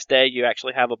 On the last day, you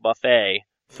actually have a buffet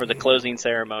for the closing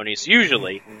ceremonies,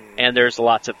 usually, and there's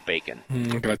lots of bacon.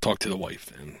 I gotta talk to the wife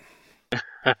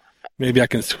then. Maybe I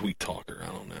can sweet talk her. I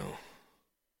don't know.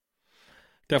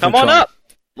 Definitely Come on try. up.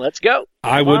 Let's go.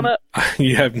 I Come would. on up.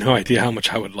 You have no idea how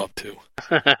much I would love to.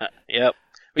 Yep.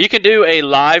 You can do a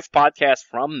live podcast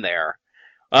from there.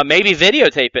 Maybe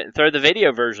videotape it and throw the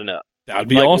video version up. That would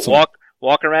be Like, awesome.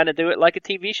 Walk around and do it like a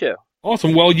TV show.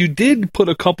 Awesome. Well, you did put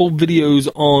a couple videos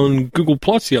on Google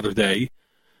Plus the other day.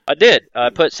 I did.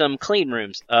 I put some clean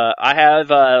rooms. I have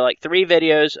like 3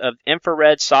 videos of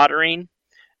infrared soldering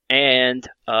and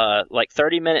like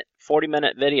 30-minute,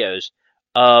 40-minute videos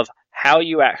of how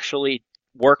you actually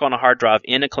work on a hard drive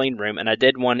in a clean room, and I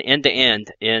did one end to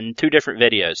end in 2 different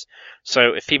videos.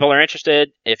 So if people are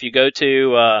interested, if you go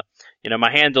to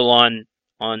my handle on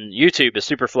YouTube is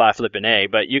Superfly Flippin' A,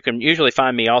 but you can usually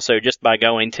find me also just by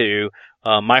going to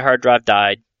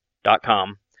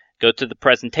myharddrivedied.com, go to the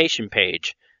presentation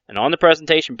page, and on the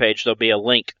presentation page there'll be a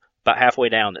link about halfway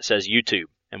down that says YouTube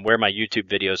and where my YouTube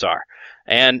videos are.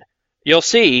 And you'll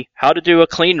see how to do a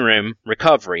clean room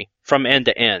recovery from end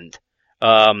to end.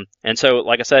 And so,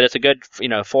 like I said, it's a good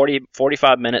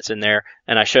 40-45 minutes in there,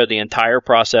 and I show the entire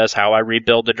process, how I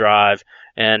rebuild the drive,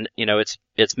 and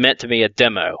it's meant to be a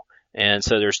demo. And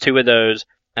so there's 2 of those,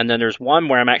 and then there's one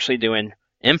where I'm actually doing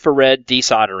infrared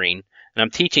desoldering, and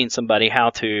I'm teaching somebody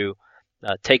how to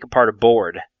take apart a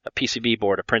board, a PCB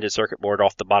board, a printed circuit board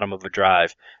off the bottom of a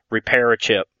drive, repair a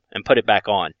chip, and put it back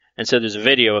on. And so there's a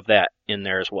video of that in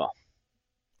there as well.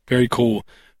 Very cool.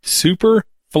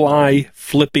 Superfly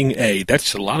Flipping A.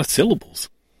 That's a lot of syllables.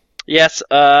 Yes.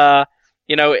 One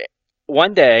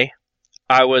day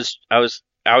I was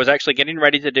actually getting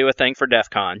ready to do a thing for DEF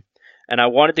CON, and I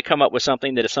wanted to come up with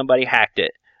something that if somebody hacked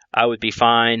it, I would be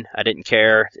fine. I didn't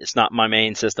care. It's not my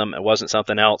main system. It wasn't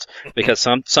something else, because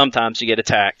sometimes you get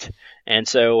attacked. And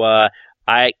so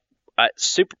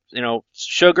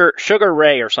Sugar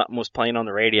Ray or something was playing on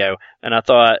the radio, and I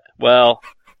thought, well,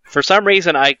 for some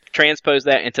reason I transposed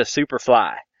that into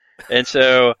Superfly, and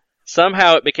so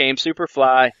somehow it became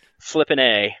Superfly Flippin'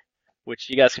 A, which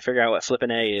you guys can figure out what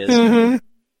Flippin' A is. Mm-hmm.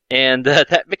 And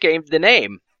that became the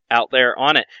name out there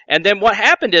on it. And then what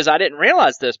happened is, I didn't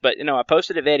realize this, but I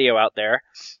posted a video out there,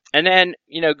 and then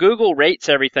Google rates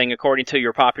everything according to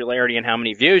your popularity and how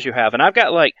many views you have, and I've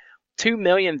got like 2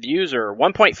 million views or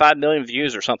 1.5 million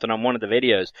views or something on one of the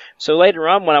videos. So later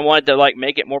on, when I wanted to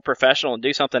make it more professional and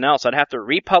do something else, I'd have to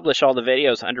republish all the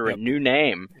videos under a new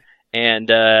name, and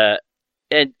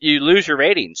you lose your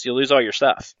ratings, you lose all your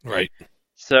stuff. Right.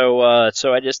 So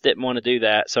I just didn't want to do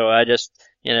that. So I just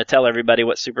tell everybody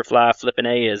what Superfly Flippin'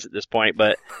 A is at this point.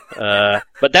 But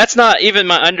that's not even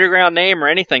my underground name or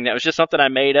anything. That was just something I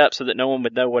made up so that no one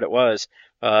would know what it was.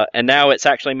 And now it's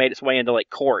actually made its way into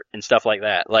court and stuff like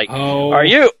that. Are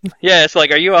you? Yeah, it's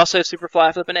are you also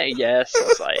Superfly Flippin' A? Yes.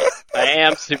 It's I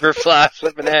am Superfly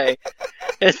Flippin' A.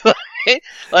 It's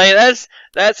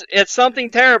it's something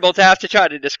terrible to have to try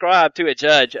to describe to a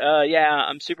judge. Yeah,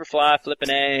 I'm Superfly Flippin'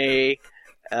 A.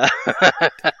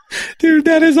 Dude,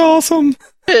 that is awesome.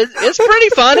 It's pretty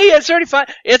funny. It's pretty fun.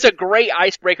 It's a great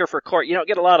icebreaker for court. You don't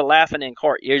get a lot of laughing in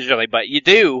court usually, but you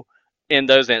do in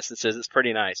those instances. It's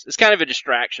pretty nice. It's kind of a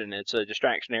distraction. It's a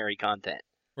distractionary content.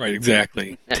 Right,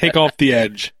 exactly. Take off the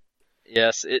edge.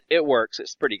 Yes, it works.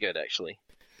 It's pretty good, actually.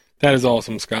 That is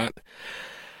awesome, Scott.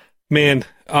 Man,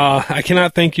 I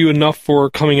cannot thank you enough for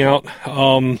coming out.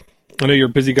 I know you're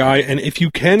a busy guy, and if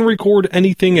you can record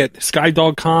anything at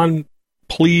SkyDogCon,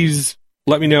 please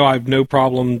let me know. I have no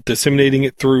problem disseminating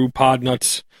it through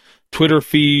Podnuts, Twitter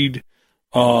feed,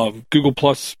 Google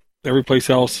Plus, every place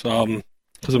else,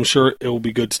 because I'm sure it will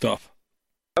be good stuff.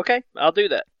 Okay, I'll do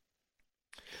that.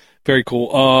 Very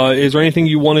cool. Is there anything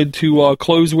you wanted to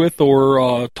close with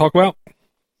or talk about?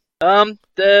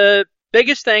 The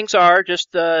biggest things are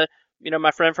just,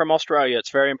 my friend from Australia.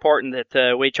 It's very important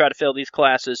that we try to fill these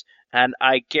classes, and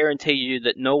I guarantee you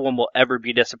that no one will ever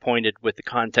be disappointed with the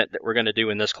content that we're going to do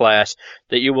in this class,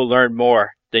 that you will learn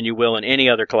more than you will in any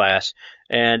other class.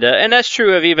 And that's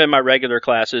true of even my regular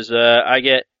classes.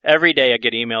 Every day I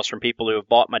get emails from people who have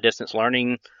bought my distance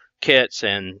learning kits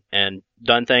and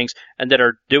done things, and that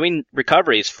are doing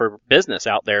recoveries for business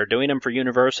out there, doing them for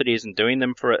universities and doing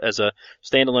them as a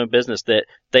standalone business, that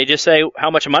they just say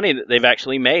how much money that they've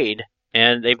actually made,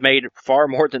 and they've made far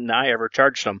more than I ever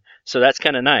charged them. So that's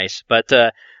kind of nice. But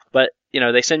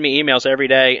they send me emails every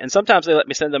day, and sometimes they let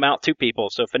me send them out to people.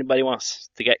 So if anybody wants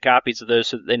to get copies of those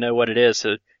so that they know what it is,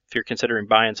 so if you're considering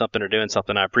buying something or doing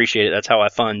something, I appreciate it. That's how I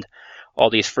fund all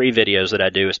these free videos that I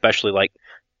do, especially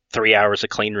 3 hours of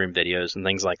clean room videos and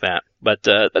things like that. But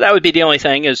that would be the only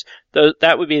thing,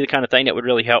 that would be the kind of thing that would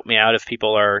really help me out if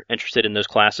people are interested in those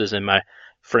classes. And my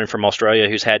friend from Australia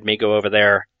who's had me go over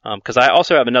there, because I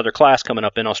also have another class coming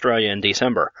up in Australia in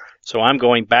December. So I'm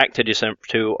going back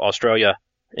to Australia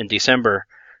in December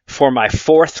for my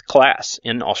 4th class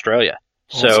in Australia.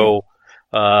 Awesome. So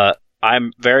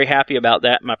I'm very happy about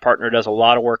that. My partner does a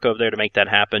lot of work over there to make that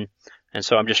happen. And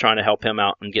so I'm just trying to help him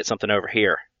out and get something over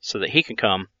here so that he can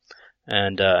come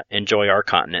and enjoy our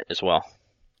continent as well.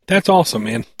 That's awesome,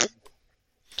 man.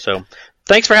 So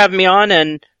thanks for having me on.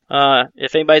 And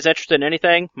if anybody's interested in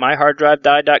anything,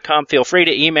 myharddrivedied.com. Feel free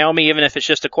to email me, even if it's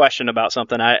just a question about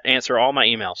something. I answer all my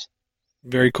emails.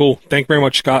 Very cool. Thank you very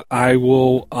much, Scott. I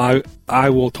will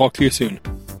talk to you soon.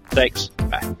 Thanks.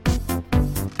 Bye.